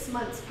 6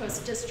 months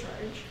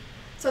post-discharge.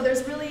 So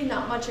there's really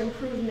not much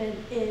improvement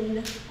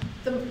in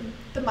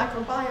the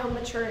microbiome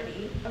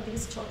maturity of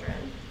these children.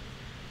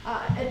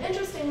 And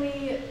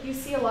interestingly, you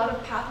see a lot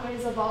of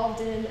pathways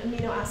involved in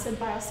amino acid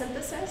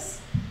biosynthesis.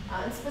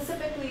 And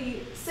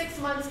specifically, 6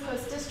 months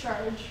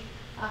post-discharge,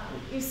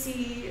 you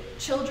see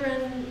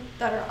children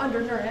that are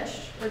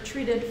undernourished or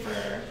treated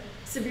for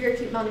severe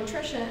acute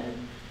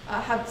malnutrition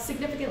have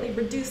significantly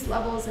reduced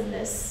levels in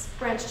this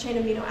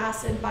branched-chain amino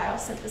acid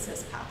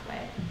biosynthesis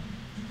pathway.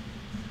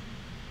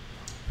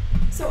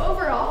 So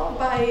overall,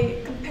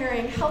 by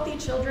comparing healthy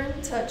children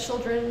to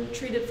children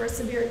treated for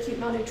severe acute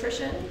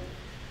malnutrition,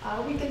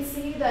 we can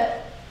see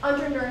that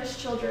undernourished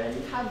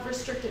children have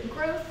restricted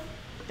growth,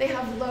 they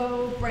have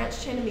low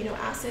branched-chain amino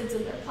acids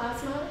in their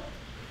plasma,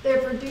 they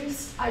have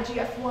reduced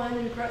IGF-1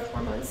 and growth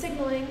hormone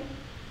signaling,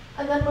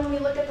 and then when we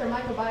look at their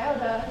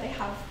microbiota, they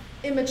have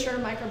immature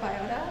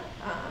microbiota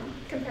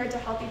compared to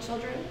healthy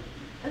children,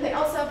 and they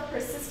also have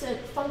persistent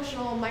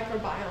functional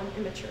microbiome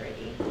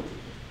immaturity.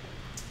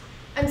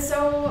 And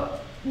so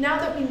now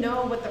that we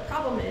know what the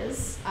problem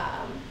is,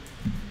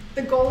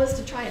 the goal is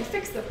to try and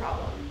fix the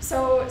problem.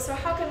 So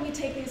how can we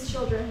take these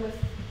children with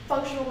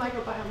functional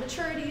microbiome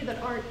maturity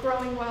that aren't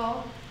growing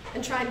well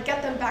and try and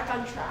get them back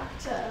on track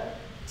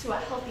to a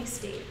healthy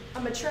state, a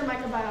mature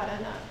microbiota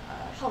and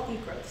a healthy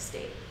growth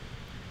state?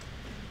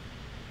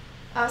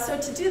 So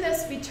to do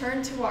this, we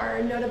turn to our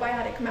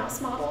notobiotic mouse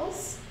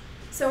models.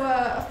 So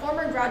a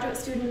former graduate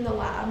student in the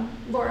lab,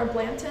 Laura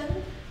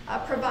Blanton,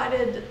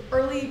 provided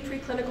early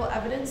preclinical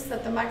evidence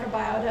that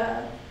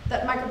microbiota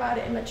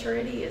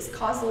immaturity is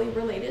causally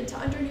related to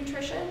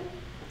undernutrition.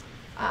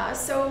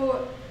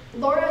 So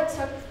Laura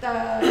took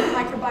the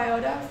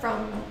microbiota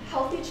from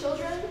healthy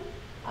children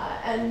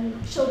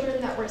and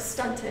children that were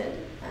stunted,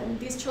 and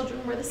these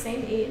children were the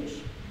same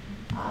age.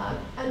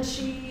 And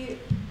she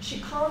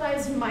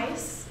colonized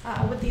mice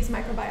with these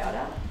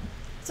microbiota.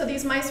 So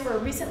these mice were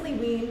recently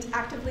weaned,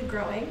 actively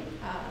growing,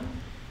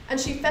 and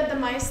she fed the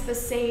mice the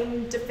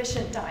same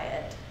deficient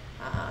diet.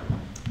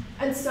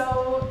 And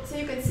so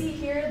you can see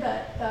here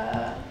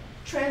that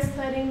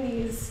transplanting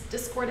these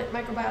discordant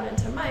microbiota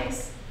into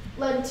mice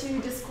led to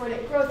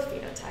discordant growth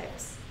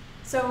phenotypes.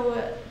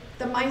 So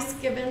the mice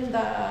given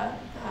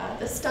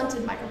the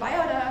stunted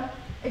microbiota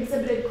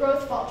exhibited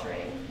growth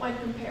faltering when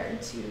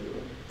compared to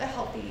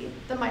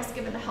the mice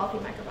given the healthy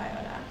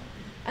microbiota.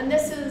 And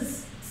this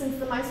is, since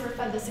the mice were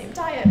fed the same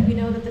diet, we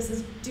know that this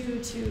is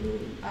due to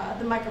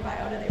the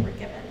microbiota they were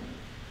given.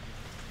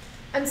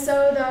 And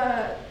so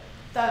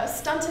the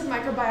stunted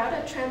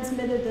microbiota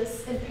transmitted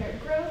this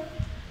impaired growth,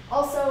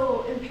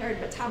 also impaired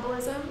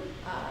metabolism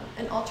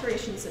and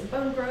alterations in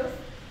bone growth.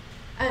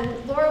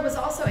 And Laura was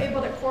also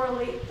able to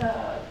correlate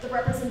the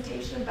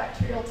representation of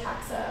bacterial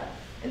taxa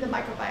in the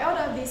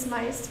microbiota of these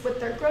mice with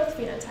their growth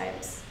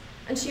phenotypes.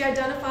 And she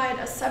identified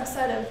a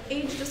subset of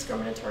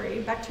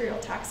age-discriminatory bacterial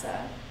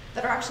taxa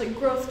that are actually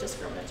growth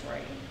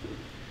discriminatory.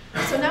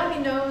 So now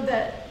we know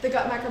that the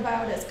gut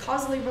microbiota is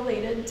causally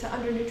related to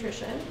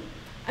undernutrition,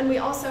 and we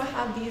also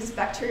have these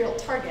bacterial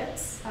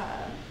targets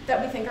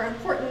that we think are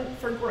important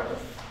for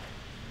growth.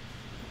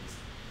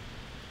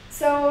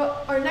 So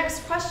our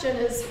next question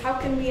is, how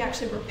can we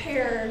actually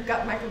repair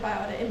gut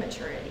microbiota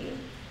immaturity?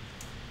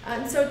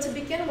 And so to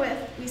begin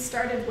with, we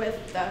started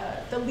with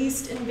the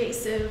least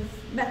invasive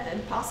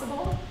method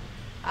possible.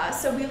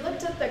 So we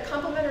looked at the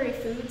complementary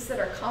foods that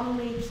are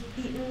commonly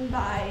eaten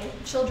by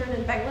children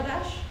in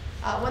Bangladesh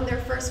when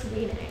they're first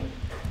weaning.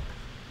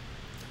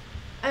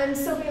 And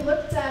so we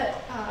looked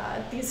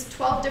at these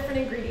 12 different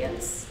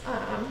ingredients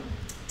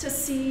to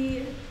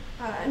see,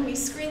 and we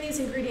screened these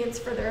ingredients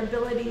for their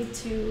ability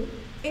to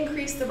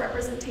increase the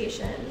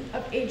representation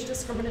of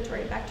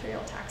age-discriminatory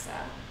bacterial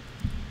taxa.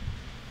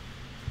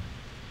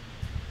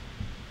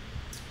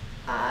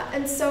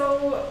 And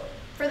so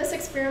for this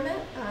experiment,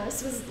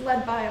 this was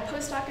led by a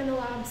postdoc in the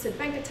lab, Sid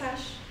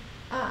Venkatesh.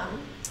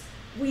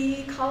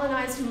 We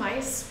colonized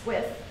mice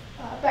with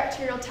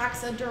bacterial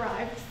taxa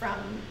derived from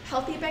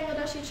healthy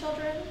Bangladeshi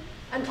children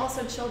and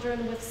also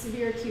children with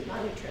severe acute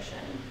malnutrition.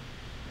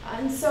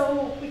 And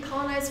so we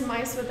colonized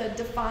mice with a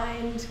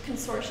defined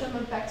consortium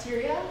of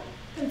bacteria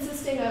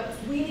consisting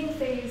of weaning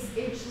phase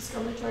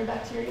age-discriminatory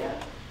bacteria,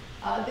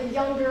 the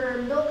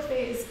younger milk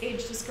phase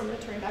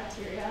age-discriminatory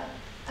bacteria,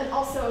 and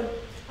also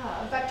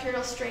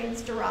bacterial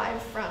strains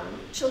derived from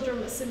children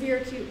with severe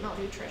acute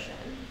malnutrition.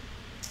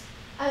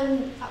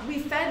 And we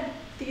fed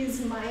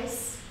these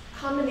mice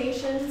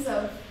combinations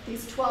of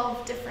these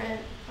 12 different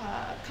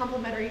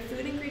complementary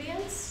food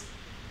ingredients.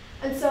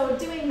 And so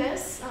doing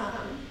this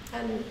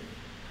and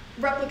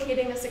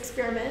replicating this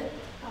experiment,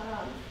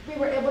 we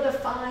were able to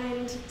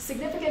find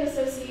significant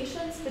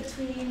associations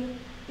between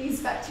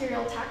these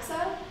bacterial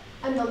taxa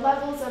and the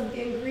levels of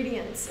the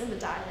ingredients in the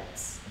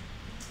diets.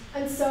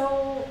 And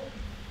so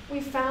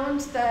we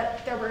found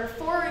that there were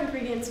 4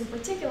 ingredients in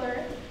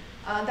particular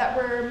that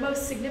were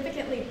most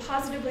significantly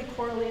positively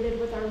correlated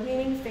with our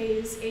weaning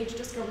phase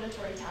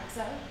age-discriminatory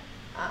taxa.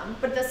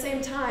 But at the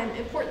same time,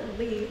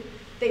 importantly,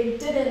 they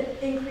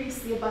didn't increase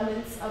the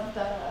abundance of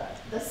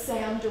the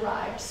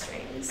SAM-derived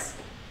strains.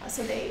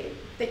 So they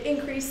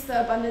increased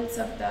the abundance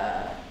of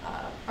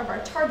our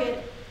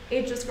target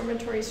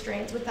age-discriminatory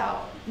strains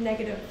without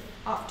negative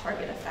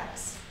off-target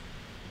effects.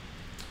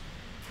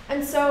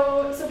 And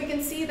so we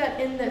can see that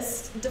in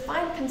this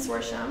defined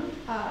consortium,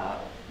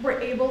 we're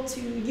able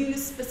to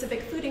use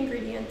specific food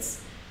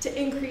ingredients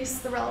to increase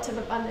the relative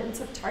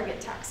abundance of target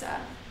taxa.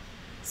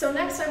 So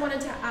next I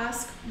wanted to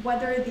ask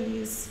whether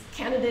these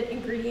candidate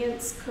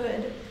ingredients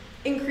could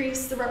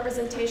increase the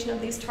representation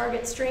of these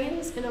target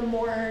strains in a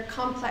more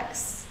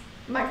complex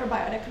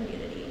microbiota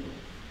community.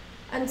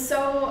 And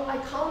so I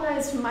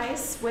colonized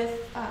mice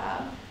with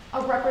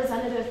a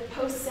representative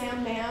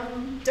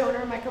post-SAM-MAM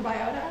donor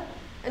microbiota.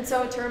 And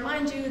so to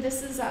remind you,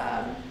 this is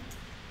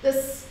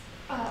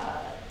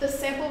this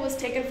sample was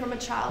taken from a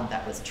child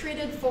that was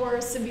treated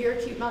for severe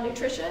acute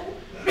malnutrition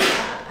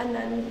and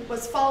then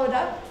was followed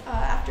up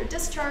after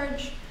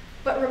discharge,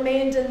 but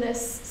remained in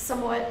this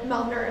somewhat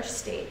malnourished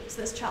state.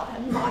 So this child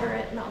had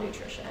moderate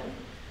malnutrition.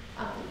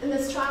 And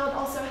this child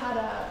also had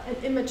an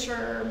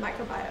immature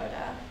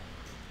microbiota.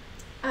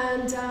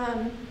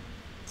 And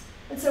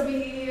so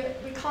we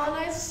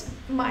colonized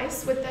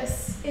mice with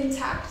this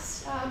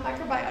intact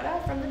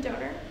microbiota from the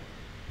donor,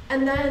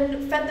 and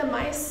then fed the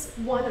mice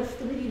one of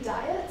 3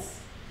 diets.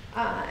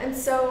 And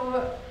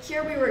so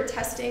here we were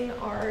testing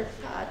our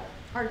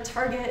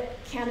target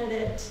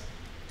candidate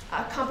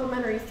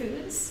complementary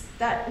foods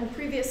that in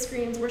previous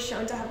screens were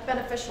shown to have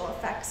beneficial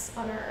effects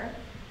on our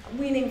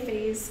weaning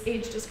phase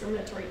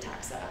age-discriminatory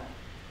taxa.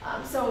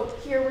 So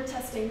here we're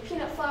testing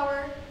peanut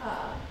flour,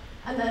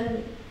 and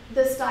then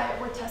this diet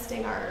we're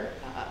testing our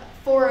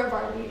 4 of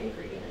our lead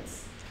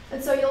ingredients.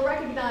 And so you'll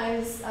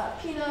recognize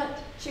peanut,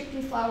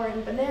 chickpea flour,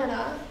 and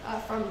banana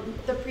from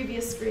the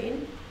previous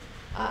screen.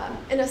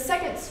 In a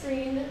second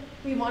screen,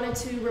 we wanted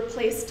to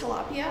replace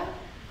tilapia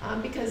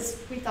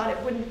because we thought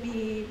it wouldn't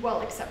be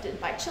well accepted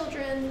by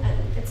children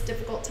and it's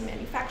difficult to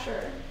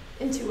manufacture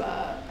into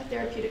a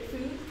therapeutic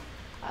food.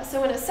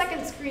 So in a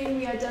second screen,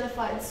 we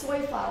identified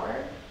soy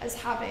flour as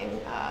having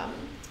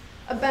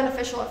a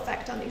beneficial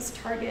effect on these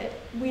target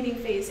weaning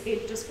phase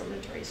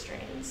age-discriminatory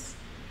strains.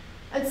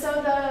 And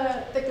so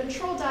the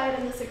control diet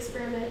in this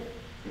experiment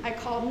I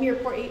call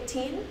Mirpur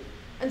 18.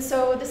 And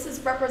so this is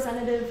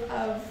representative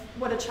of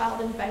what a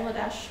child in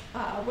Bangladesh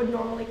would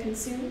normally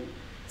consume.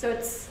 So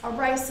it's a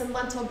rice and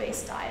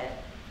lentil-based diet.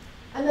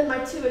 And then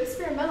my 2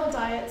 experimental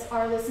diets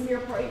are this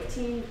Mirpur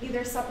 18,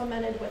 either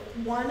supplemented with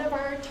 1 of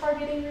our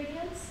target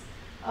ingredients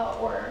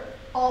or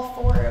all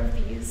 4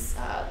 of these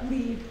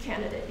lead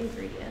candidate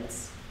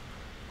ingredients.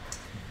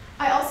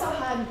 I also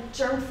had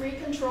germ-free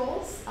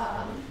controls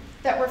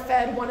that were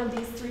fed one of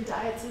these 3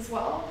 diets as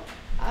well.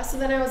 So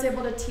then I was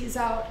able to tease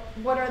out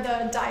what are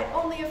the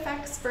diet-only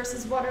effects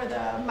versus what are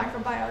the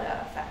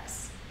microbiota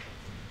effects.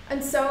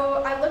 And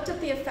so I looked at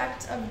the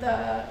effect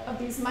of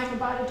these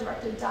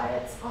microbiota-directed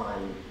diets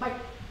on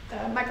the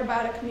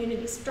microbiota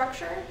community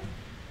structure,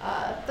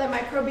 the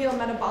microbial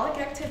metabolic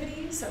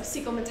activity, so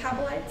cecal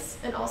metabolites,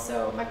 and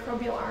also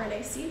microbial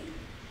RNA-seq.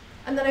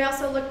 And then I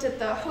also looked at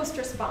the host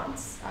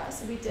response.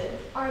 So we did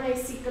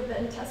RNA-seq of the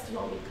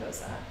intestinal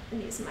mucosa in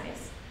these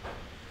mice.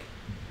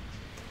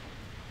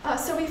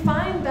 So we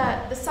find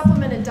that the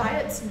supplemented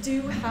diets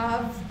do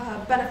have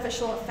a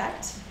beneficial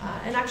effect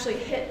and actually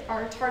hit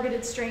our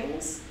targeted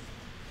strains.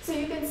 So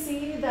you can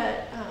see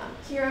that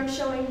here I'm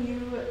showing you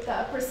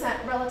the percent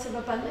relative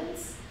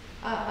abundance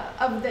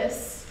of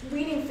this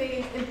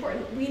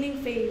important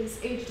weaning phase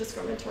age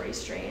discriminatory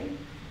strain.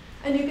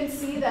 And you can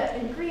see that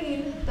in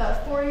green,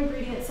 the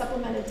 4-ingredient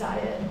supplemented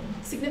diet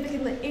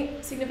significantly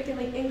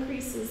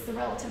increases the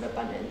relative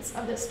abundance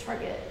of this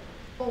target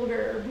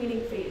older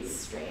weaning phase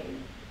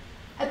strain.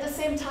 At the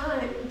same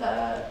time,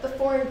 the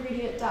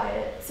 4-ingredient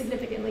diet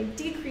significantly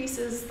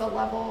decreases the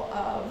level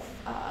of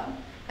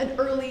an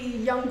early,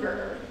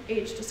 younger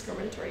age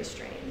discriminatory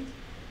strain.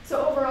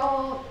 So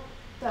overall,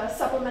 the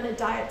supplemented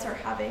diets are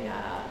having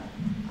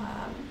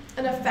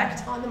an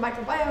effect on the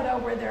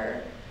microbiota where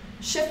they're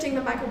shifting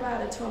the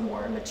microbiota to a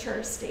more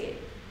mature state.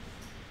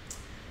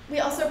 We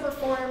also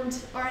performed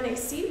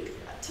RNA-seq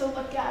to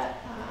look at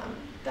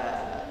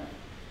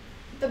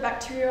the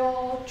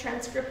bacterial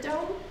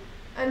transcriptome,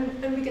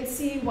 and we can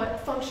see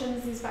what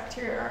functions these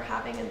bacteria are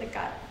having in the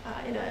gut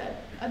in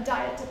a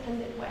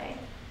diet-dependent way.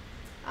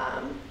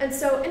 And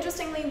so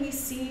interestingly, we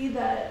see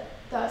that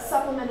the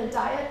supplemented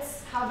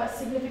diets have a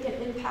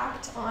significant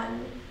impact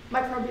on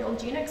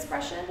microbial gene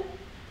expression.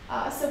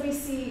 So we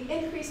see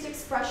increased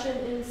expression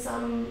in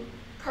some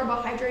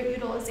carbohydrate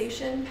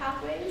utilization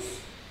pathways,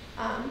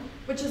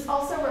 which is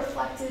also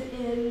reflected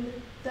in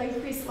the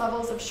increased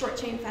levels of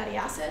short-chain fatty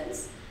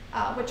acids,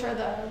 which are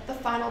the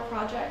final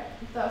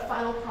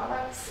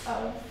products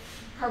of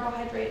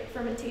carbohydrate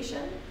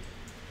fermentation.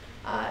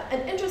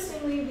 And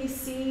interestingly, we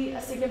see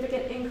a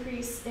significant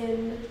increase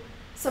in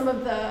some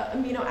of the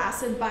amino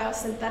acid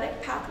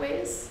biosynthetic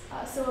pathways.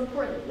 So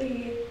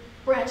importantly,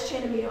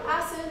 branched-chain amino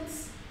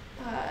acids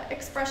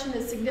expression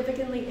is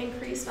significantly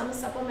increased on the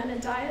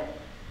supplemented diet.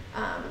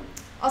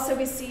 Also,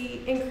 we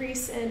see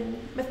increase in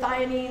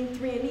methionine,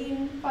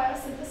 threonine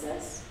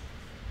biosynthesis.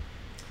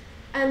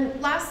 And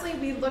lastly,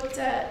 we looked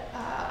at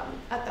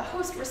the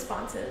host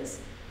responses.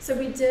 So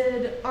we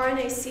did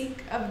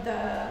RNA-seq of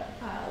the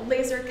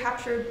laser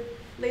capture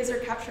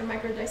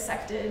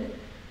microdissected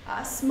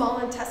small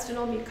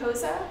intestinal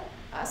mucosa.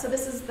 So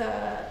this is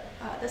the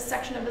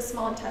section of the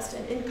small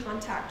intestine in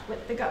contact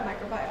with the gut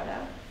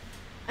microbiota.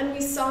 And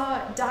we saw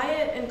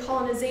diet and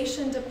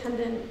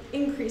colonization-dependent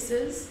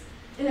increases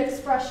in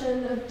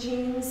expression of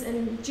genes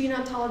and gene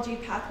ontology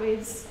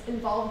pathways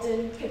involved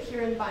in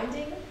cadherin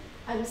binding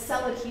and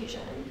cell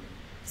adhesion.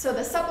 So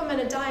the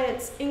supplemented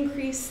diets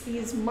increase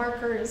these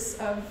markers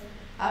of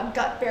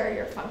gut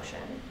barrier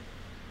function.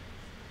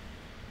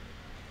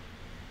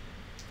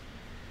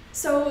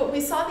 So we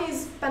saw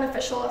these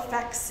beneficial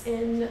effects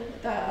in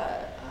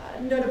the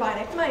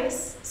notobiotic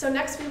mice. So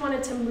next we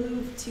wanted to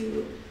move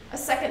to a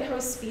second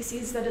host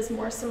species that is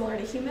more similar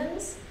to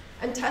humans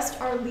and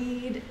test our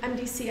lead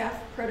MDCF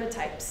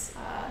prototypes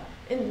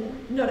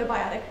in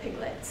notobiotic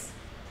piglets.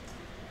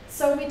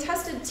 So we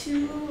tested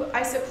 2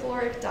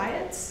 isocaloric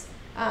diets.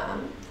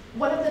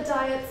 One of the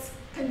diets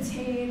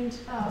contained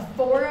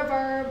 4 of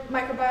our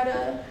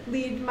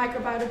lead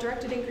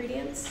microbiota-directed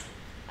ingredients,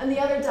 and the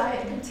other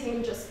diet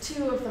contained just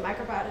 2 of the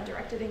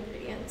microbiota-directed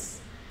ingredients.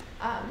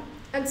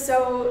 And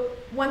so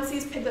once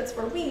these piglets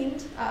were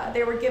weaned,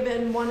 they were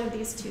given one of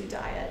these 2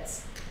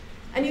 diets.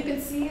 And you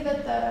can see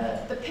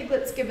that the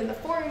piglets given the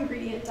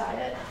 4-ingredient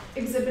diet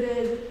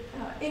exhibited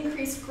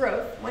increased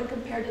growth when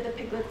compared to the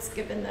piglets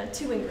given the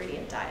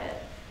 2-ingredient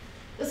diet.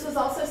 This was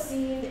also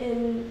seen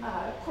in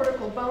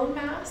cortical bone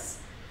mass,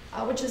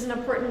 which is an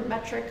important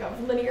metric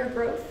of linear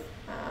growth.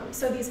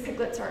 So these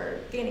piglets are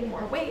gaining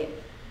more weight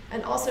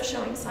and also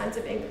showing signs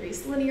of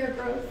increased linear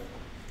growth.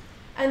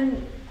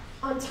 And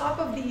on top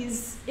of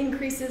these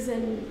increases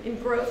in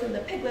growth in the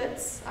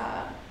piglets,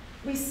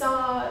 we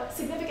saw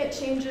significant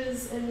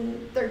changes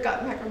in their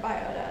gut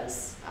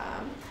microbiotas.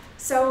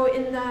 So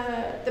in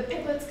the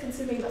piglets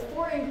consuming the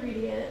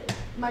 4-ingredient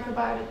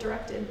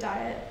microbiota-directed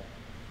diet,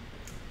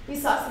 we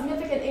saw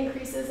significant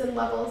increases in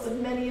levels of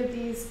many of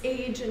these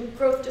age and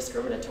growth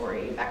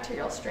discriminatory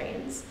bacterial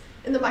strains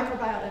in the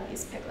microbiota of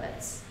these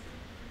piglets.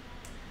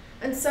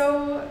 And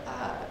so,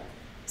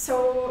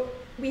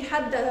 we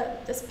had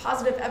this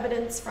positive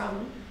evidence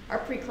from our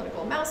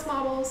preclinical mouse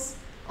models.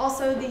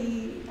 Also,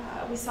 we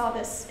saw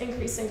this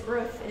increase in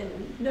growth in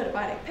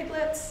notobiotic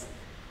piglets.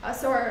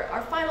 So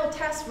our final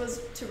test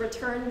was to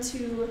return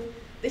to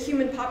the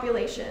human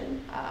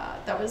population.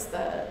 That was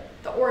the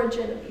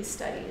origin of these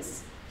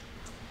studies.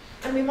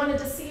 And we wanted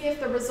to see if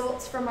the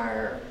results from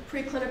our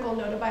preclinical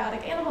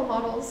notobiotic animal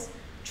models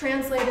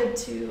translated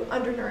to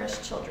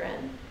undernourished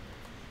children.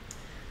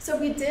 So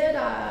we did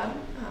a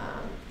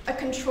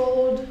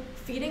controlled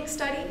feeding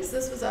studies.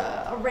 This was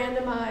a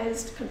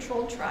randomized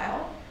controlled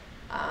trial.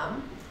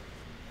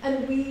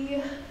 And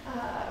we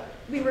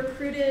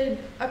recruited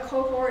a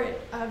cohort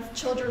of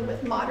children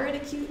with moderate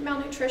acute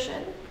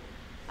malnutrition.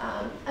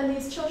 And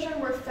these children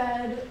were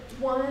fed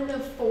 1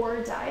 of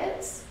 4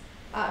 diets.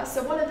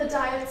 So one of the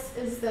diets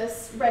is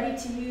this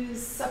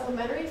ready-to-use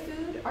supplementary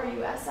food,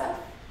 RUSF,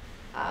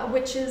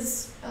 which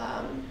is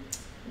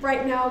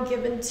right now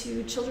given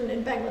to children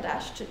in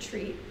Bangladesh to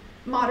treat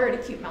moderate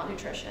acute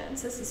malnutrition.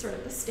 So this is sort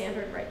of the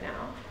standard right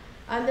now.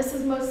 And this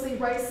is mostly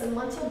rice and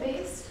lentil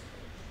based.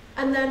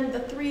 And then the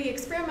 3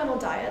 experimental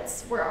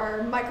diets were our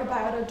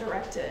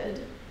microbiota-directed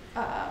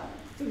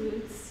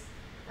foods.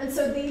 And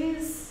so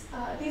these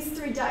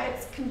 3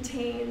 diets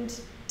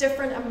contained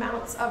different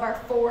amounts of our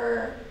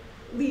 4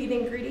 lead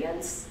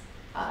ingredients.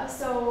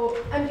 So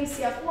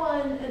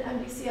MDCF1 and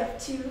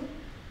MDCF2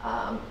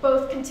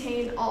 both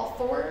contain all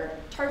 4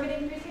 target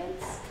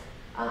ingredients,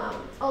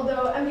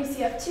 although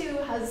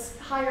MDCF2 has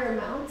higher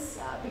amounts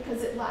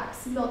because it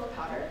lacks milk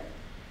powder.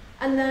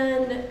 And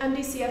then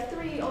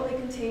MDCF3 only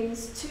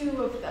contains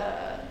 2 of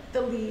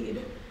the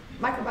lead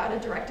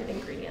microbiota-directed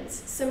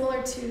ingredients,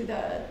 similar to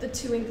the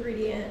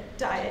 2-ingredient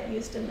diet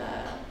used in the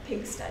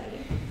pig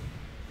study.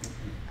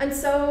 And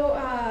so,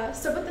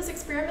 with this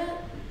experiment,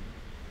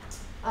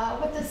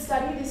 with this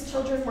study, these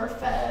children were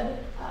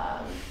fed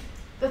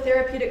the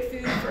therapeutic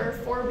food for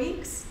 4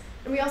 weeks,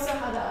 and we also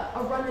had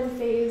a run-in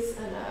phase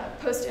and a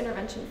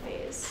post-intervention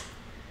phase.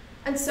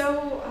 And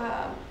so,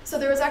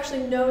 there was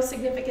actually no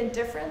significant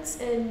difference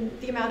in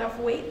the amount of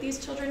weight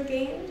these children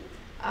gained.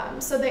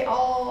 So they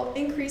all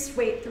increased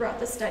weight throughout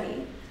the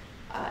study,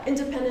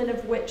 independent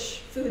of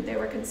which food they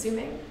were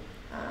consuming.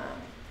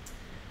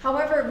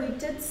 However, we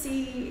did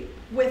see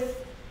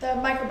with the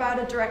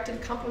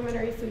microbiota-directed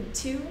complementary food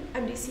 2,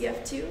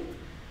 MDCF2,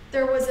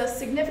 there was a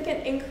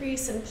significant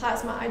increase in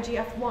plasma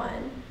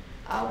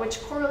IGF-1,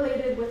 which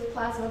correlated with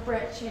plasma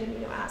branched-chain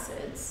amino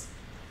acids.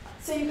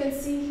 So you can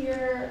see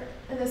here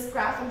in this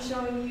graph, I'm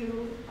showing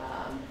you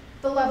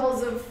the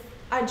levels of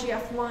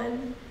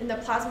IGF-1 in the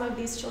plasma of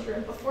these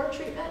children before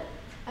treatment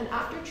and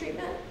after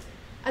treatment.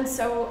 And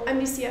so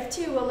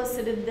MDCF2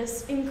 elicited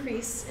this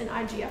increase in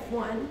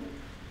IGF-1.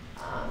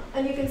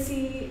 And you can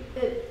see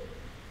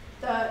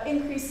the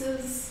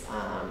increases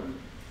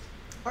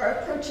are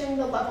approaching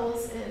the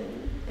levels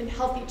in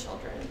healthy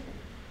children.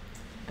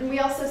 And we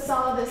also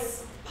saw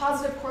this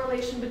positive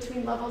correlation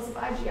between levels of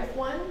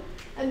IGF-1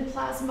 and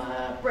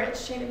plasma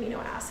branched-chain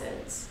amino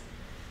acids.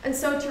 And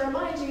so to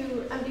remind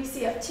you,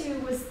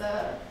 MDCF2 was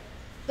the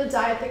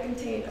diet that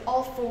contained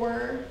all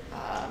 4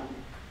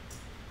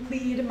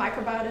 lead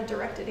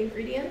microbiota-directed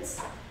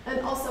ingredients and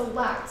also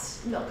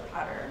lacked milk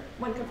powder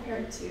when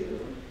compared to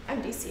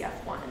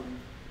MDCF1.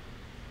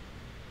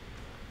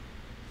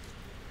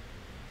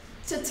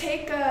 To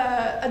take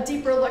a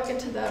deeper look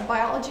into the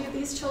biology of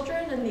these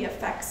children and the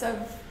effects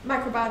of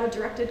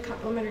microbiota-directed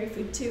complementary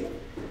food 2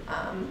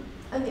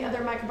 and the other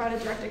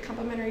microbiota-directed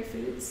complementary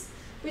foods,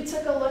 we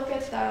took a look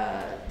at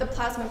the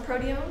plasma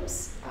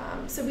proteomes.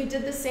 So we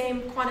did the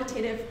same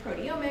quantitative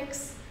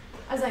proteomics,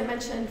 as I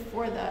mentioned,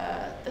 for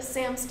the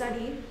SAM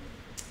study.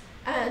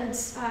 And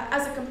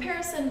as a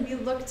comparison, we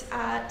looked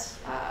at,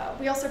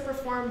 we also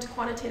performed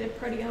quantitative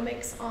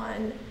proteomics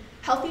on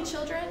healthy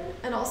children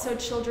and also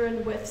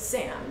children with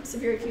SAM,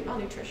 severe acute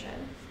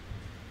malnutrition.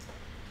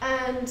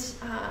 And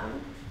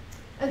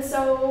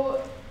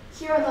so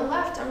here on the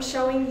left, I'm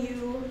showing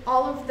you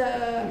all of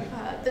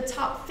the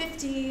top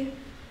 50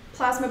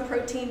 plasma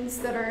proteins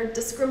that are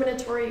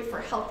discriminatory for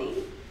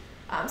healthy.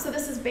 So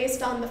this is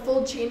based on the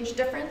fold change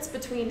difference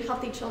between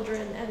healthy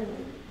children and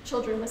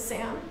children with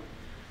SAM.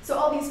 So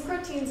all these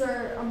proteins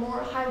are more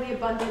highly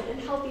abundant in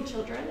healthy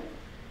children,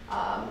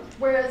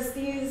 whereas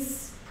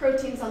these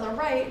proteins on the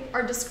right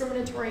are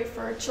discriminatory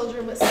for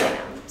children with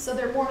SAM. So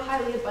they're more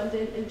highly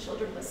abundant in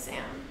children with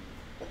SAM.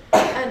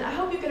 And I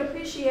hope you can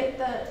appreciate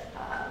that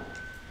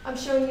I'm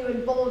showing you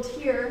in bold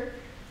here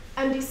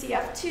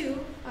MDCF2.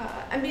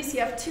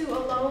 MDCF2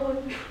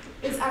 alone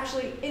is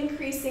actually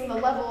increasing the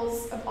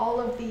levels of all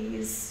of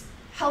these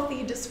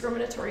healthy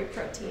discriminatory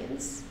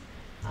proteins.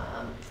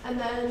 And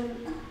then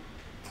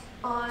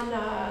on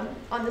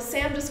the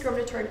SAM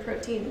discriminatory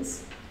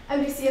proteins,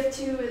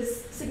 MDCF2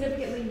 is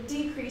significantly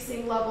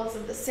decreasing levels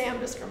of the SAM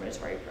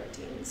discriminatory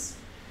proteins.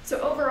 So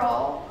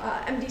overall,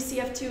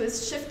 MDCF2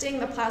 is shifting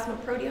the plasma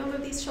proteome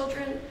of these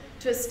children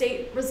to a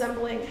state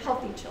resembling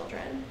healthy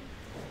children.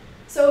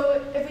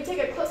 So if we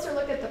take a closer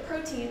look at the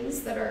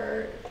proteins that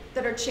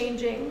are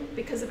changing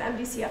because of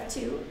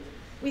MDCF2,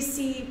 we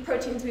see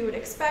proteins we would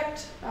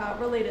expect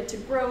related to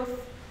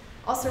growth,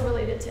 also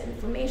related to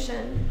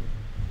inflammation.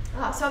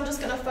 So I'm just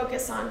going to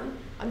focus on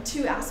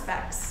 2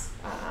 aspects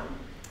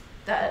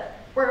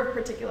that were of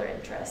particular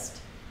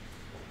interest.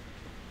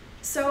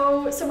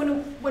 So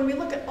when we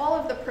look at all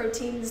of the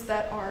proteins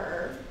that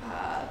are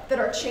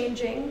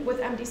changing with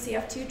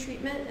MDCF2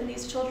 treatment in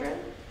these children,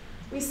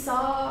 we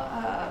saw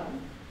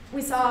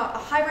a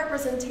high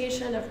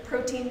representation of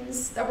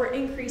proteins that were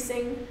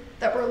increasing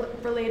that were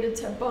related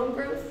to bone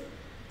growth,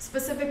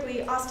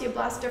 specifically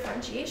osteoblast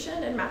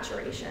differentiation and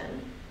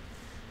maturation.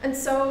 And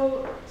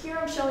so here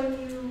I'm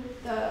showing you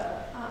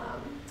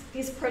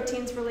these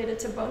proteins related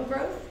to bone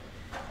growth.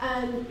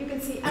 And you can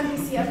see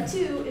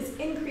MDCF2 is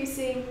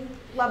increasing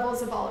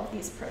levels of all of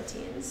these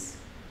proteins.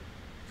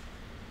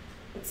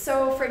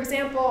 So for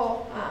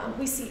example,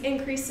 we see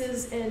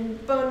increases in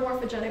bone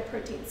morphogenic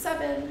protein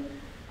 7,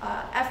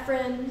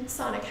 ephrin,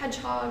 sonic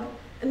hedgehog,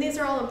 and these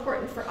are all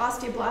important for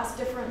osteoblast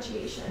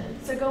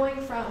differentiation. So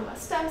going from a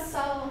stem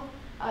cell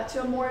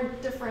to a more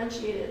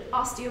differentiated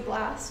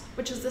osteoblast,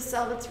 which is the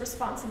cell that's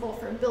responsible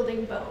for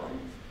building bone.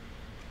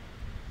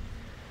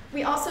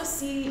 We also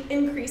see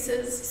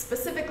increases,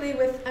 specifically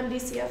with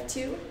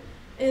MDCF2,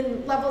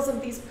 in levels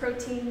of these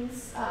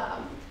proteins,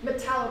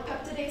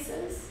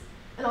 metallopeptidases,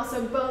 and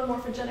also bone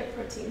morphogenic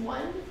protein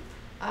 1.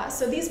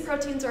 So these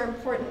proteins are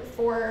important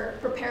for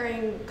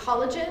preparing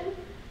collagen,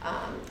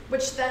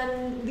 which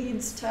then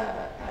leads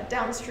to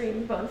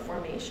downstream bone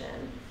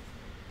formation.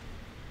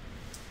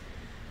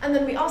 And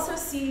then we also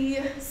see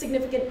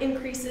significant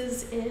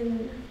increases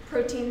in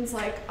proteins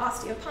like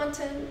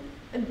osteopontin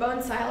and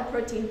bone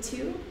protein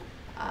 2.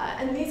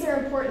 And these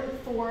are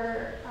important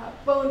for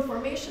bone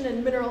formation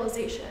and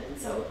mineralization,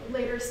 so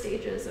later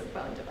stages of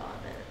bone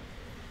development.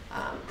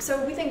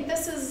 So we think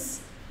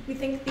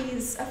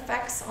these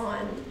effects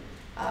on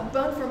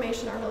bone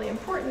formation are really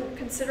important,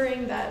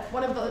 considering that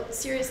one of the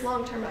serious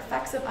long-term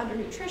effects of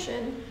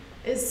undernutrition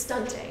is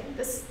stunting,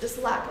 this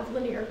lack of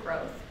linear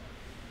growth.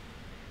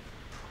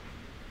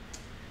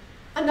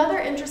 Another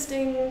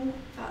interesting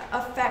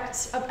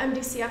effect of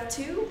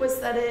MDCF2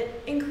 was that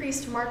it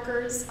increased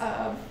markers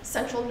of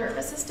central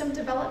nervous system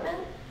development.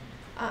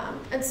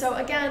 And so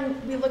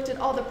again, we looked at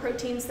all the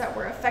proteins that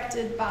were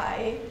affected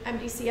by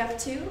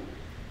MDCF2,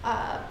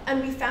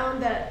 and we found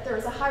that there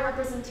was a high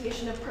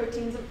representation of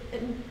proteins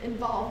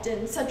involved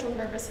in central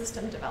nervous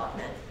system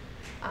development.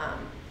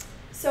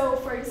 So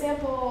for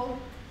example,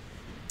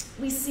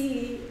 we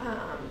see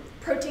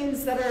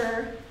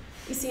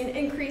we see an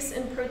increase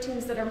in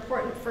proteins that are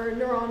important for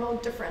neuronal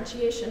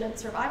differentiation and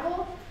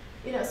survival.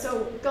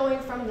 So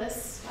going from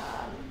this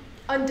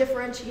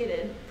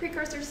undifferentiated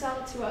precursor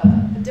cell to a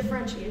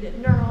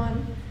differentiated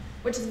neuron,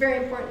 which is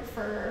very important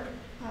for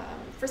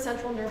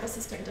central nervous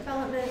system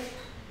development.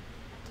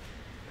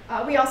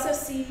 We also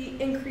see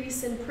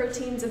increase in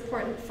proteins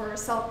important for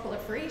cell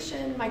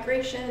proliferation,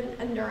 migration,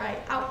 and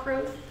neurite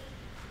outgrowth.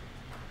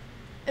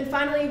 And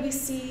finally, we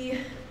see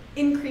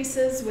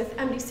increases with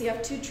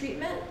MDCF2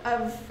 treatment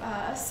of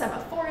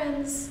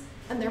semaphorins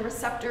and their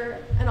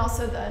receptor, and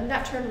also the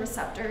netrin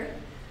receptor.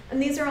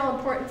 And these are all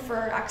important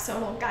for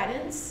axonal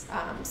guidance,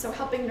 so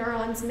helping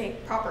neurons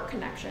make proper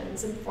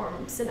connections and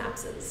form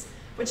synapses,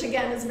 which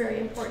again is very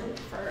important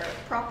for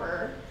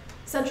proper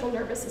central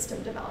nervous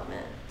system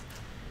development.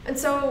 And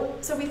so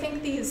we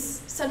think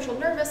these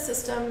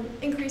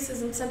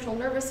increases in central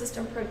nervous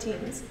system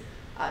proteins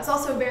is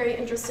also very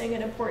interesting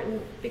and important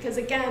because,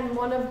 again,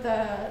 one of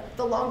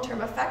the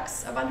long-term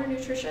effects of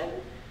undernutrition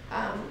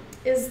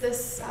is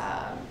this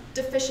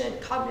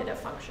deficient cognitive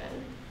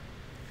function.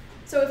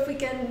 So if we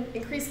can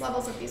increase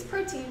levels of these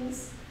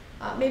proteins,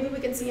 maybe we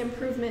can see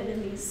improvement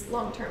in these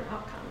long-term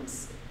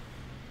outcomes.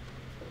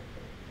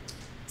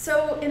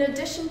 So in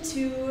addition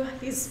to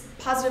these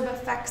positive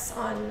effects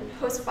on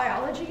host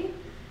biology,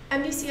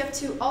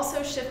 MDCF2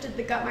 also shifted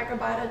the gut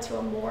microbiota to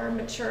a more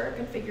mature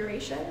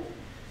configuration.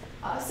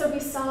 So we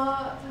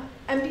saw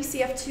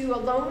MDCF2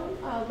 alone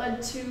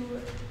led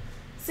to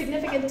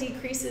significant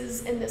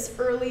decreases in this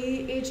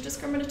early age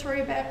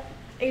discriminatory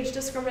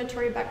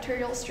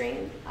bacterial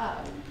strain,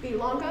 B.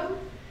 longum,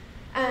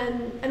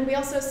 and we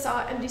also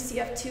saw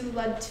MDCF2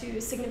 led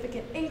to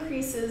significant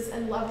increases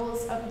in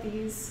levels of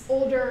these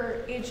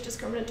older age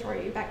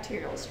discriminatory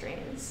bacterial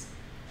strains.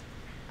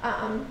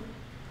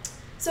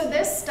 So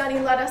this study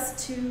led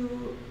us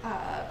to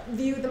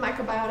view the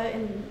microbiota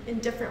in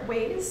different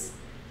ways.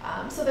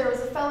 So there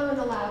was a fellow in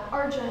the lab,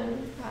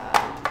 Arjun,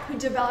 who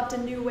developed a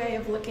new way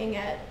of looking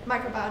at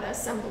microbiota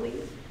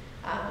assembly.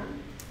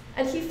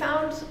 And he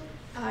found,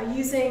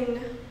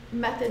 using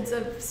methods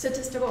of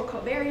statistical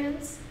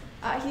covariance,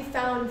 he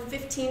found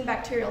 15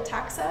 bacterial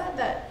taxa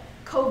that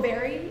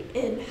co-vary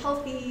in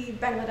healthy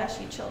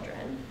Bangladeshi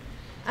children.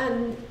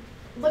 And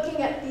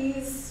looking at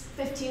these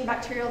 15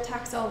 bacterial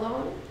taxa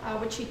alone,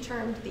 which he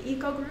termed the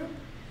eco group,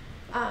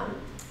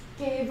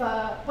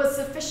 was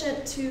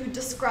sufficient to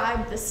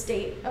describe the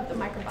state of the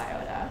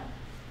microbiota.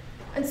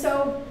 And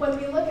so when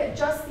we look at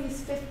just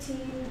these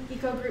 15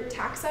 eco-group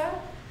taxa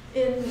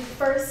in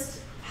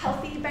first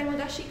healthy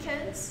Bangladeshi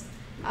kids,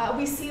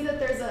 we see that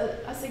there's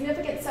a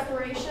significant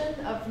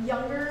separation of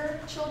younger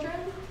children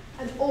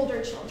and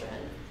older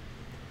children.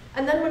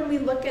 And then when we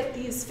look at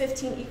these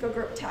 15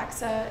 eco-group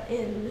taxa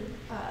in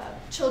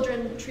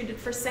children treated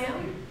for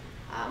SAM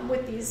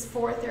with these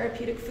 4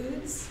 therapeutic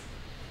foods,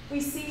 we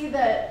see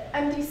that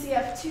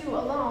MDCF2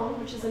 alone,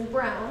 which is in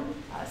brown,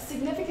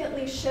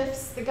 significantly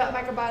shifts the gut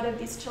microbiota of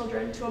these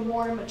children to a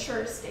more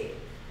mature state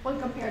when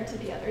compared to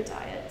the other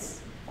diets.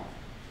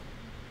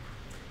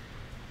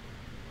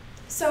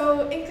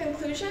 So in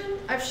conclusion,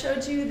 I've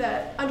showed you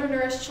that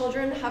undernourished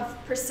children have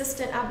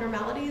persistent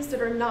abnormalities that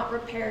are not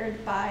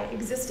repaired by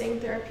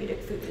existing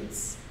therapeutic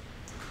foods.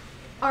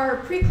 In our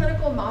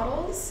preclinical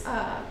models,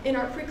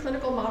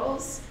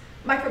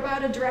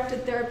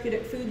 microbiota-directed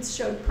therapeutic foods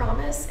showed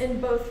promise in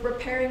both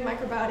repairing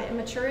microbiota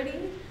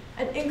immaturity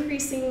and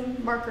increasing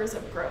markers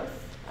of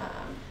growth,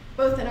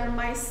 both in our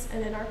mice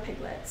and in our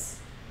piglets.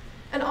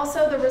 And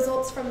also the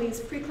results from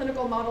these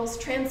preclinical models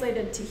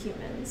translated to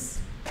humans.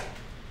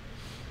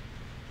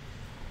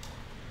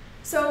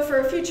 So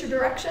for future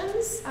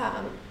directions,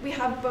 we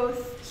have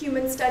both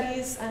human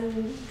studies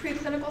and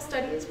preclinical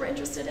studies we're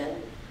interested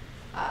in.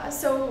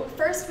 So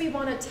first we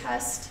want to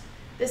test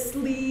this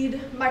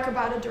lead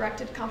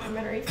microbiota-directed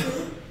complementary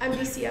food,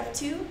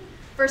 MDCF2,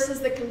 versus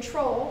the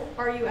control,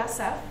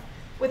 RUSF,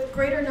 with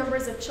greater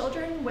numbers of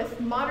children with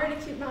moderate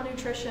acute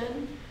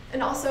malnutrition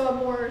and also a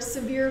more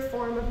severe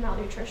form of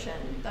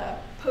malnutrition, the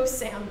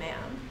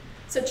post-SAM-MAM.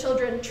 So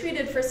children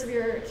treated for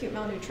severe acute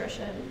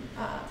malnutrition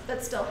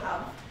that still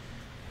have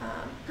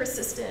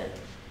persistent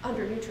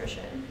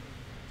undernutrition.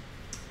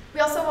 We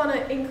also want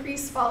to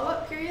increase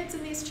follow-up periods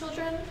in these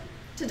children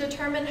to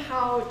determine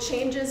how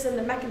changes in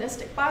the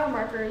mechanistic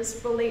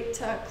biomarkers relate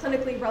to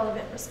clinically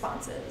relevant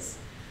responses.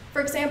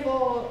 For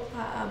example,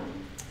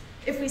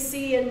 if we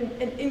see an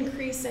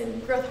increase in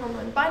growth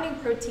hormone binding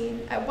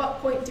protein, at what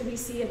point do we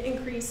see an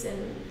increase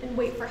in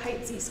weight for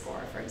height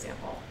Z-score, for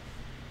example?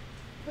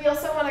 We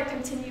also want to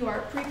continue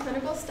our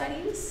preclinical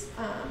studies.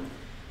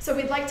 So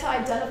we'd like to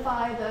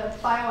identify the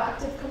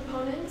bioactive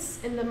components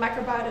in the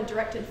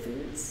microbiota-directed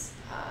foods.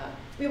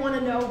 We want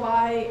to know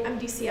why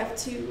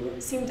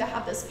MDCF2 seemed to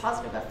have this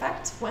positive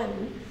effect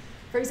when,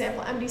 for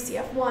example,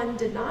 MDCF1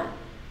 did not.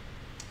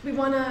 We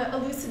want to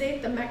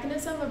elucidate the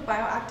mechanism of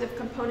bioactive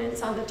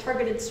components on the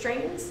targeted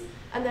strains,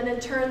 and then in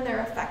turn their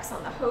effects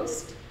on the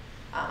host.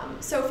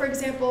 So for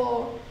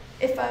example,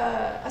 if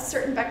a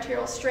certain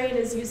bacterial strain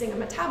is using a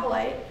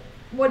metabolite,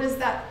 what is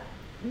that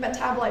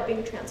metabolite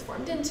being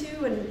transformed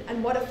into,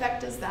 and what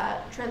effect does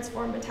that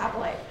transformed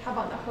metabolite have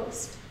on the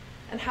host?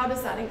 And how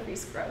does that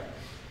increase growth?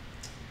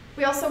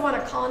 We also want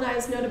to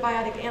colonize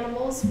notobiotic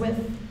animals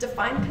with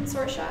defined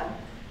consortia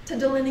to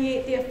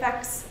delineate the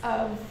effects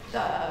of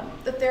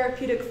the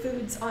therapeutic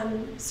foods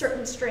on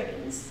certain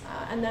strains,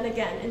 and then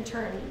again, in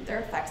turn, their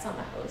effects on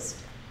the host.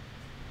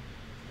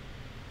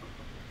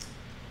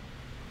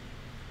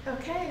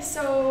 Okay,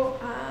 so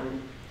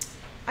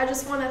I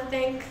just want to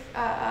thank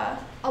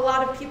a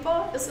lot of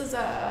people. This is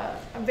a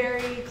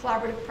very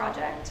collaborative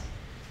project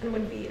and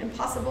would be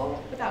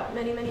impossible without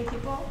many, many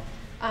people.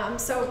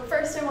 So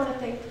first I want to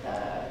thank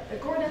the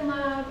Gordon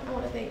Lab. I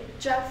want to thank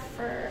Jeff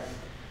for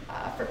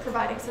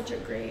providing such a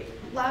great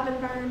lab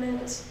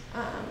environment.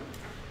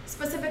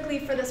 Specifically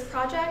for this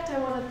project, I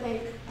want to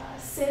thank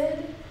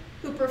Sid,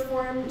 who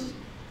performed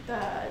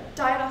the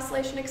diet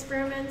oscillation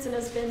experiments and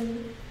has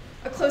been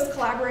a close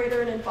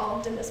collaborator and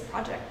involved in this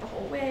project the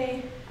whole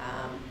way.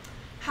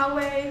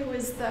 Howie, who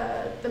is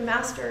the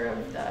master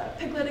of the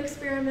piglet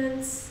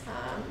experiments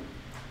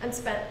and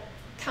spent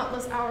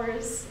countless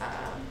hours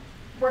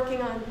working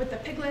with the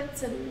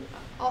piglets, and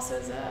also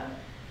is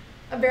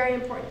a very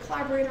important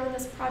collaborator on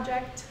this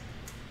project.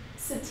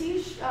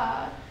 Satish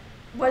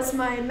was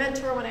my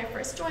mentor when I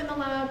first joined the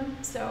lab,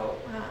 so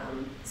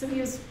he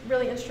was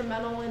really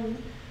instrumental in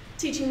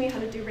teaching me how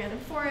to do random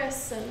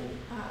forests and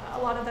a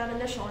lot of that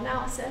initial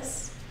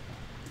analysis.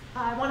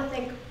 I want to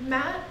thank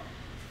Matt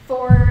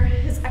for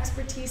his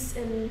expertise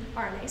in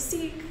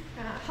RNA-seq,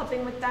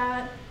 helping with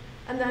that,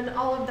 and then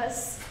all of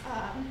this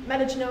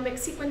metagenomic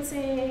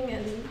sequencing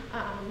and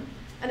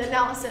an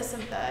analysis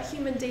of the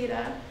human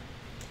data.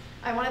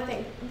 I want to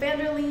thank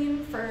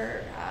Vanderleen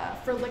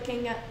for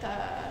looking at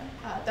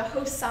the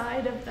host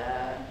side of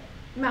the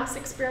mouse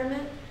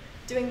experiment,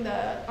 doing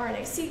the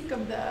RNA-seq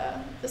of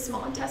the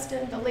small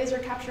intestine, the laser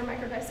capture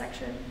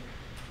microdissection,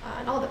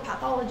 and all the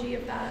pathology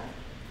of that.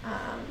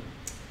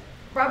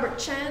 Robert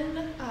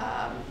Chen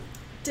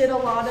did a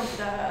lot of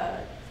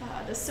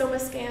the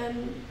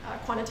SomaScan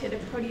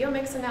quantitative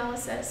proteomics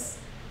analysis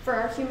for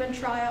our human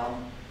trial.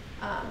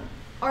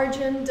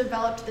 Arjun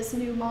developed this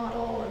new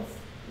model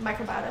of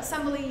microbiota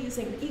assembly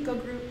using the eco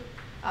group,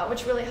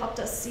 which really helped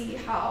us see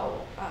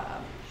how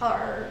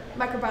our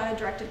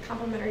microbiota-directed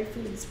complementary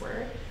foods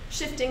were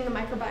shifting the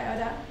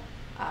microbiota.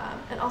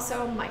 And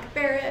also Mike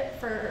Barrett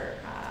for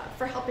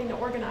helping to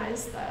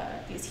organize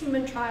these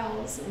human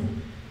trials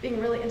and being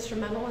really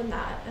instrumental in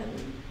that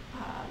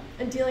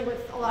and dealing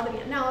with a lot of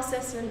the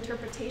analysis and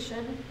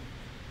interpretation.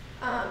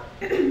 I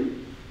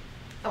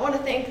want to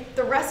thank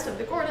the rest of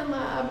the Gordon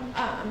Lab,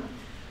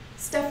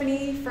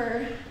 Stephanie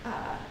for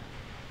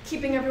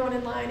keeping everyone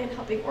in line and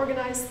helping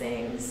organize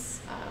things,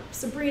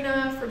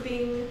 Sabrina for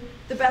being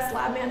the best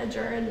lab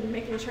manager and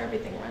making sure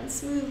everything runs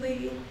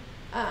smoothly,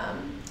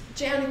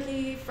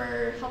 Janaki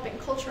for helping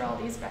culture all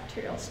these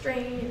bacterial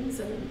strains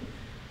and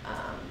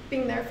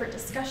being there for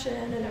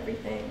discussion and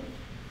everything,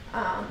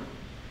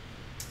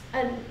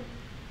 and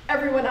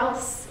everyone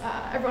else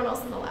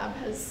in the lab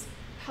has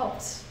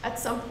helped at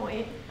some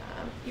point,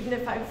 even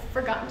if I've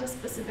forgotten to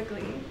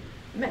specifically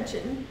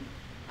mention.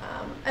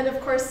 And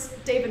of course,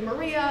 Dave and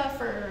Maria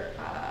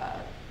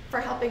for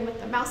helping with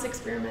the mouse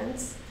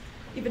experiments,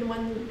 even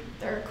when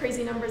there are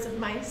crazy numbers of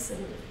mice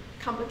and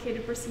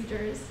complicated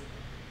procedures.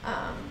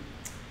 I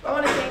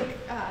want to thank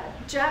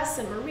Jess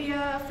and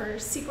Maria for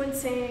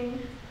sequencing,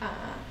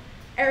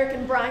 Eric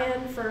and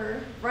Brian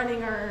for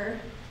running our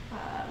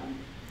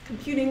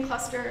computing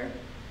cluster,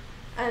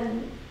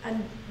 and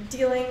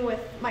dealing with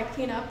my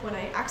cleanup when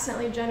I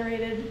accidentally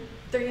generated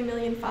 30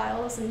 million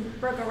files and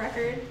broke a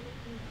record.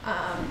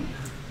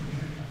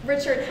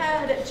 Richard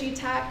Head at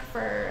GTAC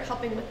for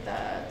helping with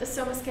the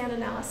SomaScan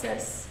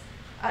analysis.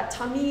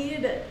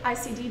 Tamid at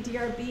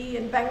ICD-DRB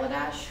in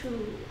Bangladesh,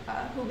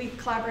 who we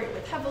collaborate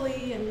with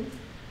heavily,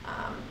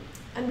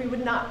 and we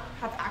would not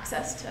have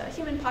access to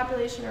human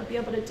population or be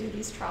able to do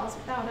these trials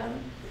without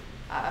him.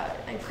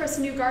 And Chris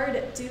Newgard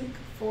at Duke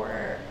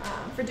for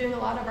doing a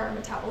lot of our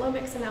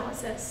metabolomics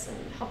analysis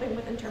and helping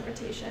with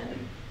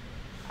interpretation.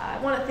 I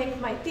want to thank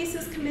my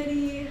thesis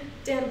committee,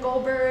 Dan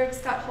Goldberg,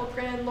 Scott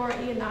Holgren, Laura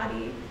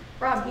Iannati,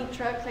 Rob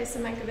Mitra, Clay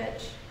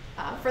Semenkovich,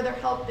 for their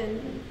help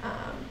in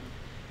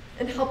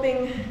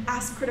helping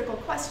ask critical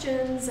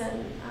questions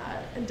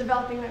and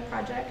developing my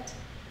project.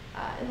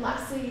 And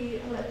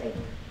lastly, I want to thank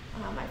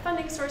my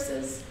funding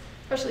sources,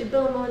 especially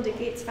Bill and Melinda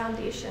Gates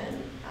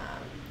Foundation,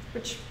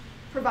 which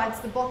provides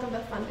the bulk of the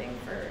funding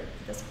for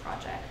this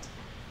project.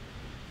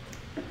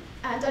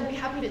 And I'd be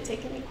happy to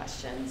take any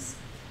questions.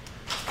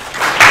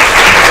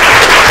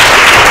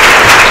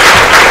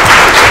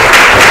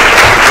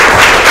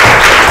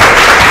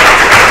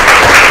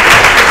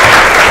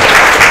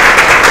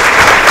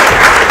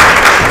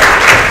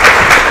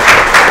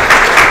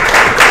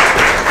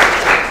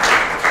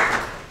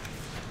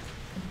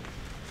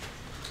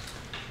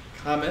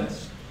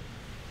 Comments?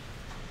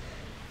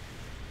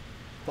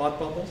 Thought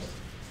bubbles?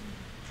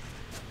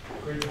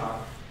 Great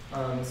talk.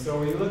 So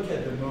when you look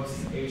at the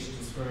most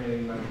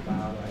age-discriminating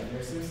microbiota,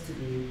 there seems to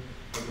be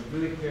like a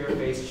really clear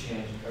phase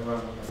change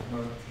around like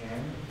month 10,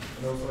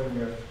 and also in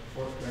the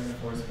fourth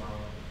model.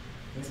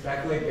 Can you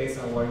speculate based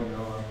on what you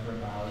know on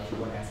current biology,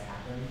 what has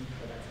happened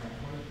at that time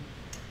point?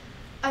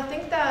 I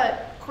think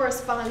that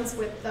corresponds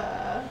with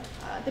the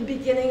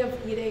beginning of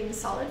eating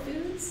solid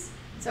foods.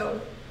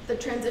 So the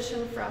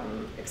transition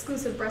from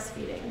exclusive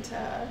breastfeeding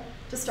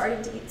to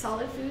starting to eat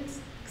solid foods.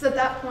 Because at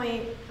that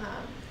point,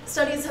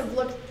 studies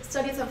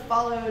have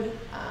followed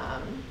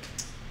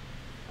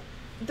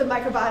the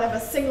microbiota of a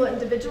single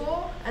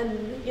individual,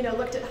 and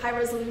looked at high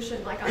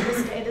resolution. Like on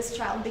this day, this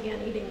child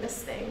began eating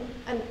this thing,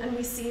 and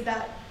we see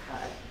that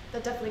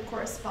that definitely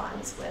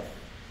corresponds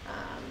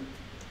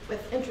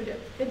with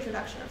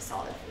introduction of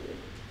solid food.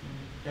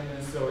 And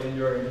then, so in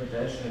your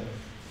intervention,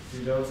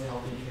 do those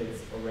healthy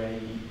kids already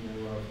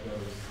eat more of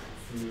those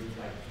foods,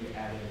 like you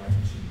add in like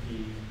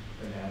chickpea,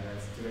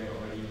 bananas? Do they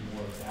already eat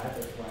more of that?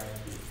 That's why.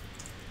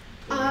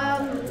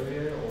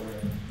 Earlier, or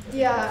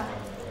yeah,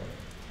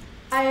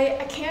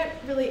 I can't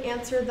really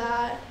answer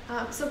that.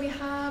 So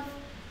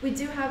we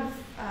do have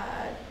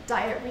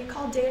diet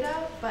recall data,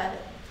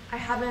 but I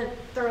haven't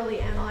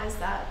thoroughly analyzed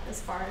that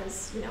as far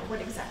as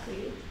what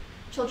exactly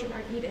children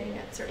are eating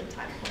at certain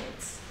time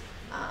points.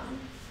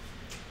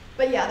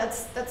 But yeah,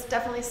 that's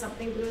definitely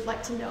something we would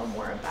like to know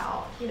more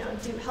about. Do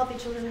healthy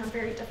children have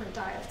very different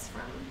diets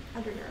from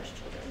undernourished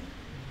children?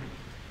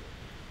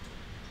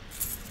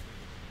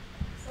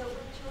 So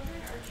when children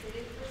are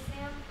treated for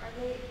SAM, are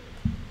they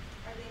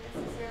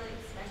necessarily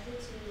expected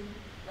to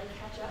like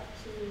catch up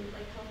to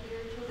like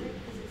healthier children?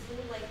 Because it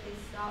seems like they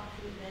stop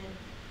treatment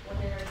when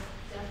they're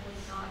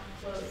definitely not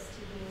close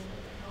to being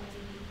like a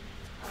healthy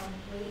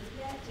weight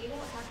yet. Do you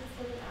know what happens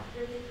to them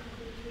after they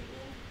complete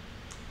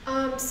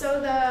treatment?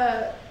 So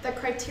the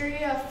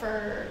criteria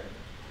for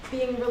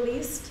being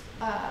released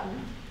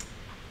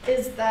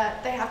is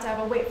that they have to have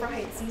a weight for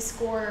height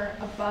Z-score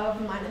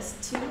above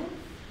 -2.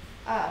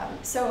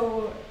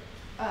 So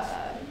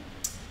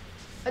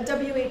a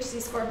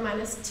WHZ score of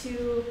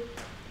 -2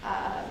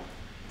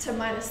 to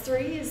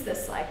 -3 is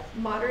this like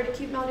moderate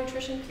acute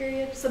malnutrition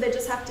period. So they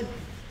just have to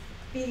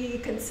be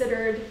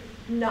considered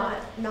not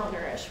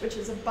malnourished, which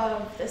is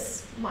above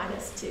this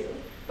 -2.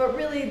 But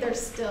really, they're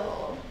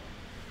still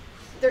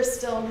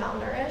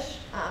malnourished.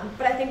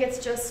 But I think it's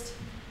just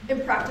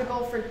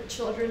impractical for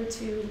children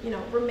to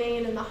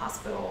remain in the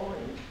hospital,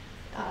 and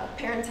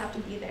parents have to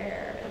be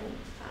there, and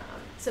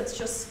so it's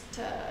just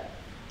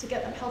to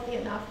get them healthy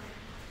enough,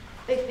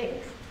 they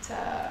think,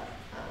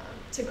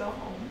 to go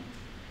home.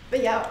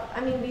 But yeah, I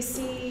mean, we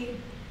see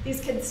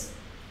these kids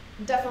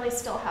definitely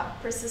still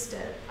have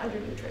persistent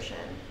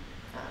undernutrition.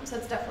 So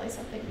it's definitely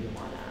something we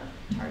want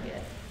to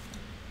target.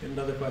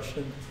 Another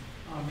question?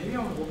 Maybe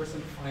I'm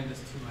oversimplifying this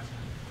too much,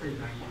 and pretty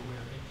naive way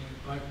of thinking,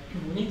 but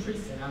when you treat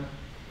SAM,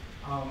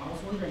 I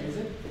was wondering, is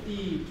it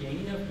the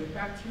gain of good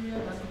bacteria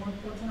that's more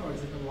important, or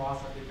is it the loss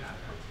of the bad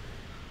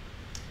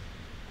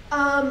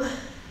bacteria?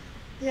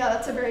 Yeah,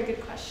 that's a very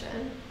good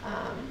question.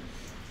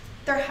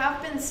 There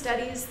have been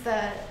studies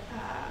that,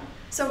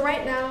 so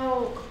right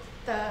now,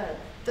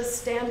 the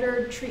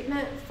standard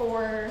treatment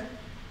for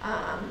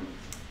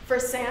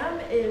SAM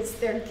is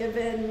they're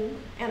given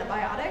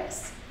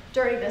antibiotics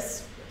during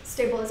this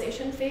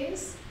stabilization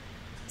phase.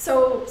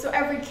 So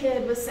every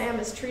kid with SAM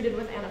is treated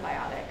with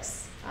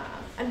antibiotics,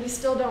 and we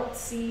still don't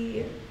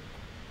see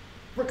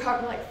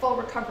full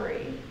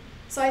recovery.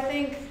 So I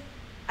think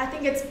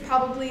it's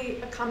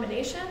probably a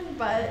combination,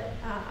 but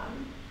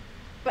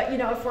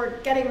if we're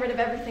getting rid of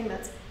everything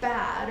that's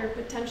bad or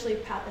potentially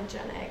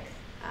pathogenic,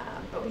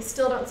 but we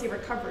still don't see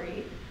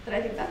recovery, then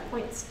I think that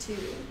points to,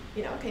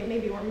 okay,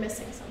 maybe we're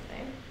missing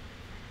something.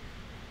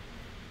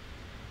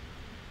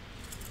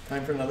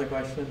 Time for another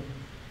question?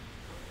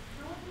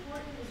 How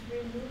important is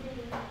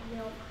removing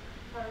milk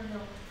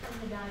from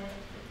the diet?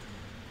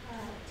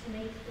 to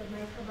make the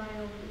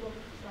microbiome look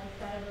like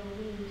that of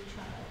a weaned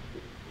child?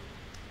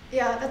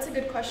 Yeah, that's a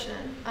good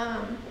question.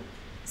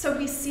 So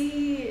we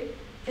see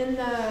in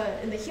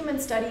the human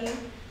study,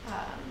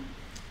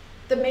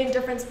 the main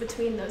difference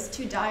between those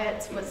two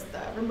diets was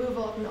the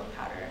removal of milk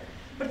powder.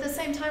 But at the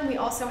same time, we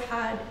also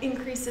had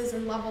increases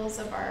in levels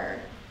of our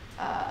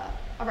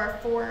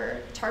 4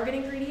 target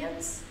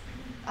ingredients.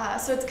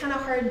 So it's kind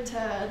of hard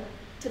to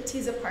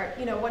tease apart,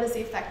 what is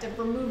the effect of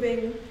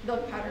removing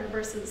milk powder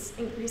versus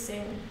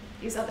increasing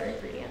these other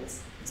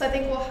ingredients. So I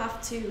think we'll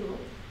have to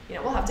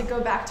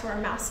go back to our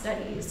mouse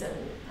studies and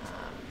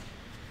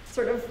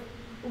sort of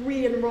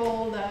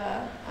re-enroll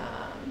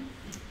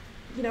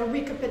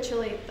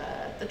recapitulate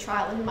the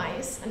trial in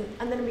mice,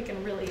 and then we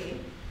can really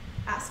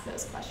ask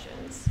those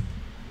questions.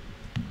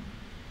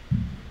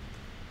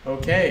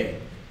 Okay.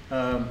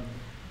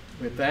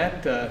 With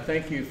that,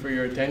 thank you for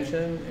your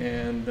attention,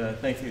 and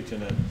thank you,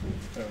 Jeanette.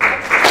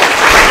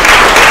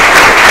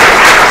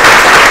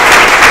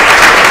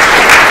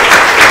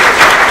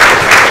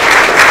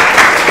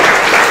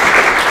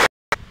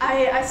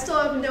 I still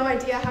have no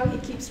idea how he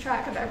keeps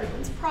track of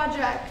everyone's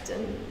project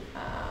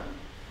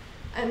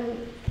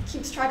and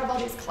keeps track of all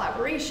these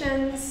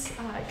collaborations.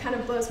 It kind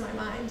of blows my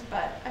mind,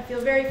 but I feel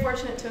very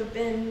fortunate to have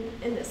been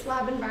in this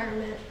lab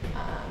environment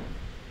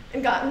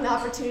and gotten the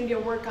opportunity to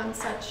work on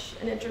such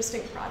an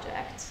interesting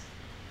project.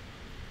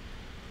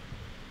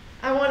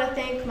 I want to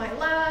thank my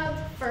lab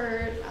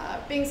for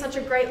being such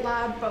a great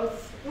lab,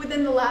 both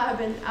within the lab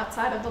and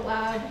outside of the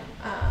lab.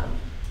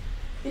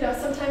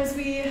 Sometimes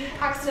we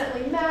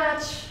accidentally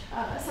match,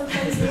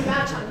 sometimes we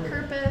match on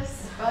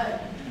purpose,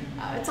 but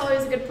it's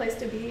always a good place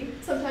to be.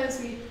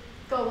 Sometimes we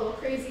go a little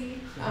crazy,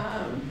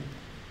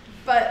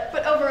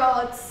 but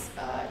overall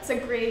it's a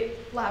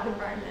great lab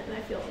environment, and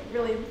I feel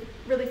really,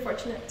 really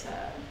fortunate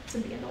to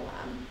be in the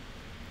lab.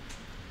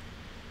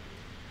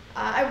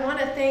 I want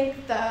to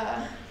thank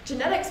the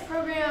genetics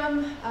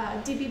program,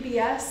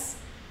 DBBS,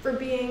 for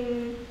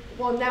being,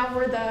 well, now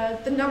we're the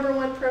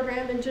 #1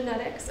 program in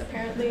genetics,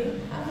 apparently,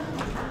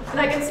 and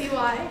I can see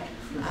why.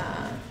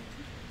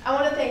 I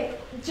want to thank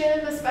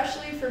Jim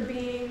especially for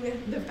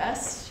being the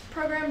best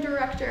program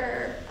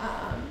director.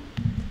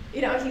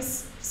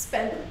 He's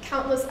spent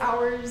countless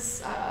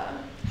hours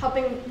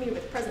helping me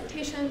with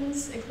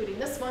presentations, including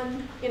this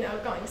one,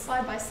 going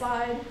slide by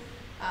slide.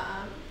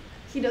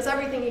 He does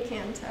everything he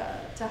can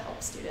to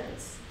help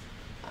students.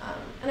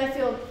 And I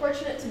feel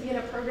fortunate to be in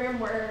a program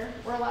where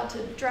we're allowed to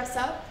dress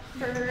up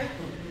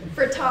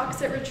for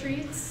talks at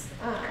retreats,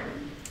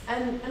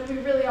 and we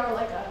really are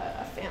like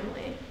a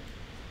family.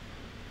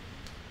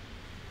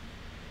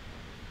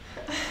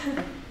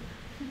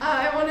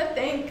 I want to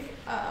thank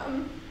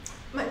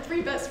my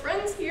 3 best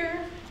friends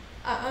here.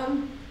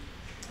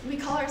 We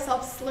call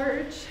ourselves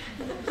Slurge.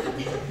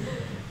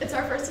 It's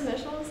our first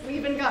initials. We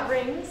even got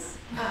rings.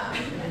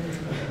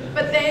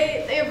 But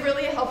they have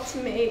really helped to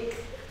make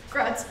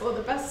grad school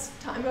the best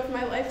time of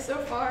my life so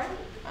far.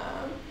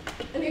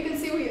 And you can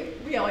see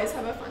we always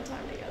have a fun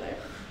time together.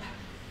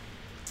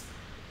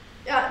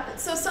 Yeah,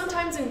 so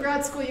sometimes in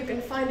grad school you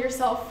can find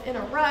yourself in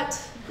a rut.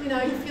 You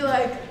feel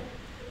like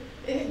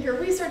your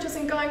research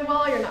isn't going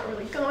well, you're not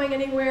really going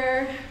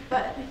anywhere,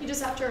 but you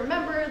just have to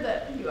remember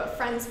that you have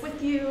friends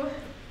with you,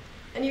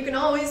 and you can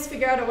always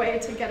figure out a way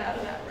to get out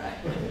of that rut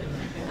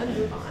and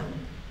move on.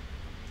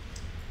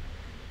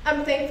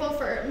 I'm thankful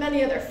for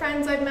many other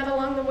friends I've met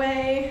along the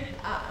way.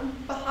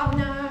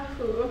 Bhavna,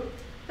 who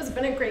has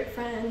been a great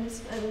friend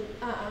and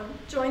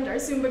joined our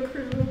Zumba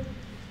crew.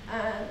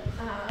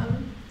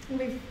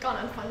 We've gone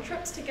on fun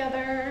trips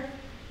together.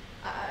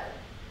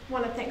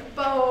 Want to thank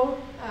Bo.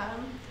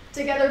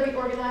 Together we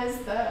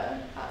organized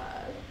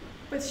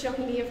with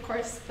Shohini, of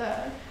course,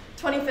 the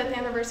 25th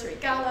anniversary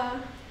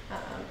gala.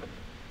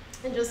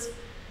 And just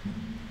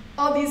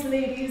all these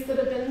ladies that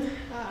have been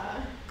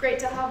great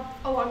to have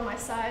along my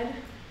side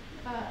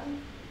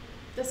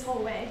this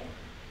whole way.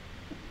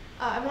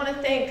 I want to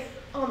thank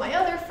all my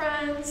other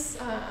friends,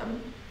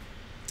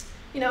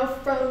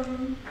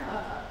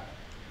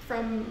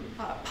 from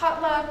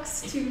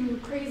potlucks to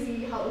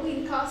crazy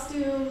Halloween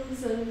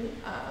costumes and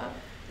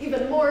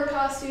even more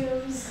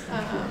costumes.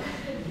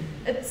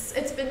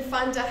 It's been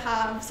fun to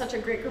have such a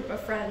great group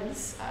of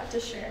friends to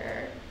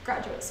share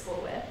graduate school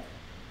with.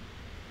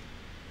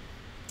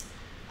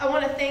 I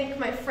want to thank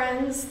my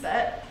friends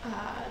that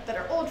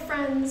are old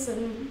friends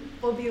and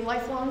will be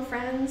lifelong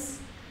friends.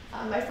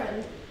 My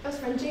best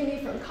friend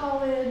Jamie from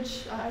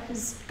college,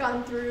 who's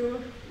gone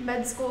through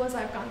med school as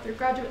I've gone through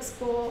graduate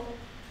school.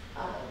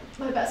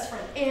 My best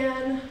friend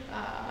Anne,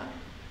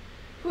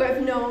 who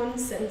I've known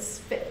since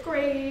 5th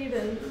grade,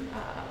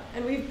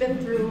 and we've been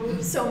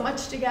through so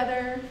much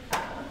together.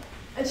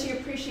 And she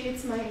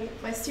appreciates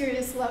my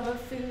serious love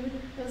of food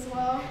as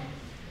well.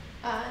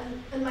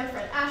 And my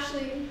friend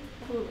Ashley,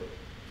 who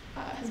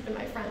has been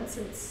my friend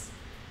since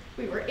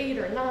we were 8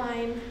 or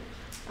 9.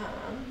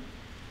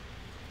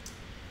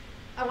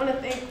 I want to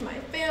thank my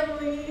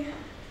family.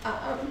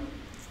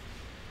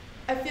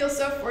 I feel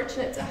so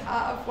fortunate to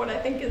have what I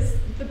think is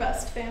the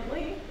best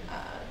family.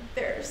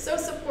 They're so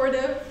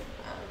supportive.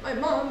 my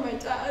mom, my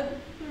dad,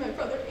 and my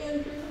brother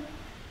Andrew,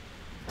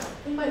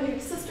 and my new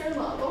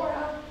sister-in-law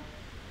Laura.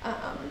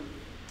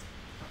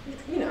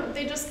 You know,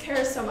 they just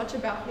care so much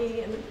about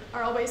me and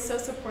are always so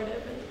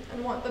supportive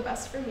and want the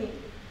best for me.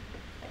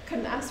 I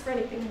couldn't ask for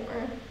anything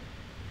more.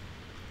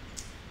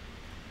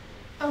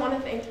 I want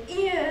to thank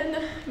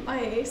Ian,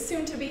 my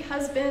soon-to-be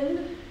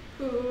husband,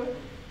 who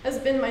has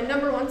been my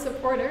 #1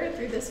 supporter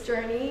through this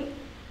journey.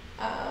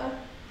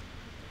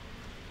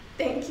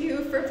 Thank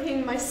you for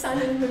being my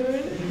sun and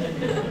moon.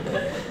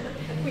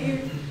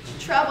 We've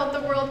traveled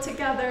the world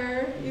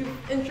together.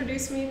 You've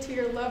introduced me to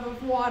your love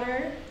of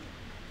water.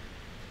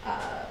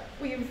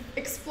 We've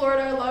explored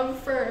our love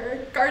for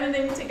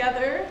gardening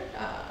together,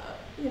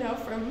 you know,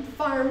 from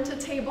farm to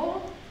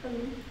table,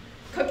 and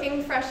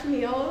cooking fresh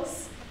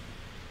meals.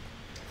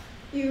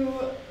 You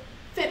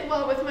fit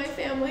well with my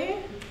family,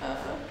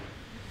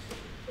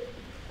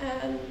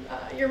 and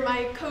you're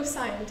my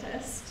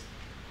co-scientist.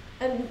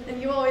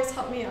 And you always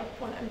help me up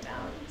when I'm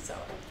down, so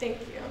thank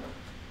you.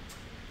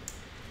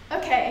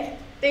 Okay,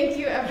 thank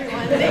you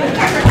everyone. Thank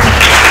you for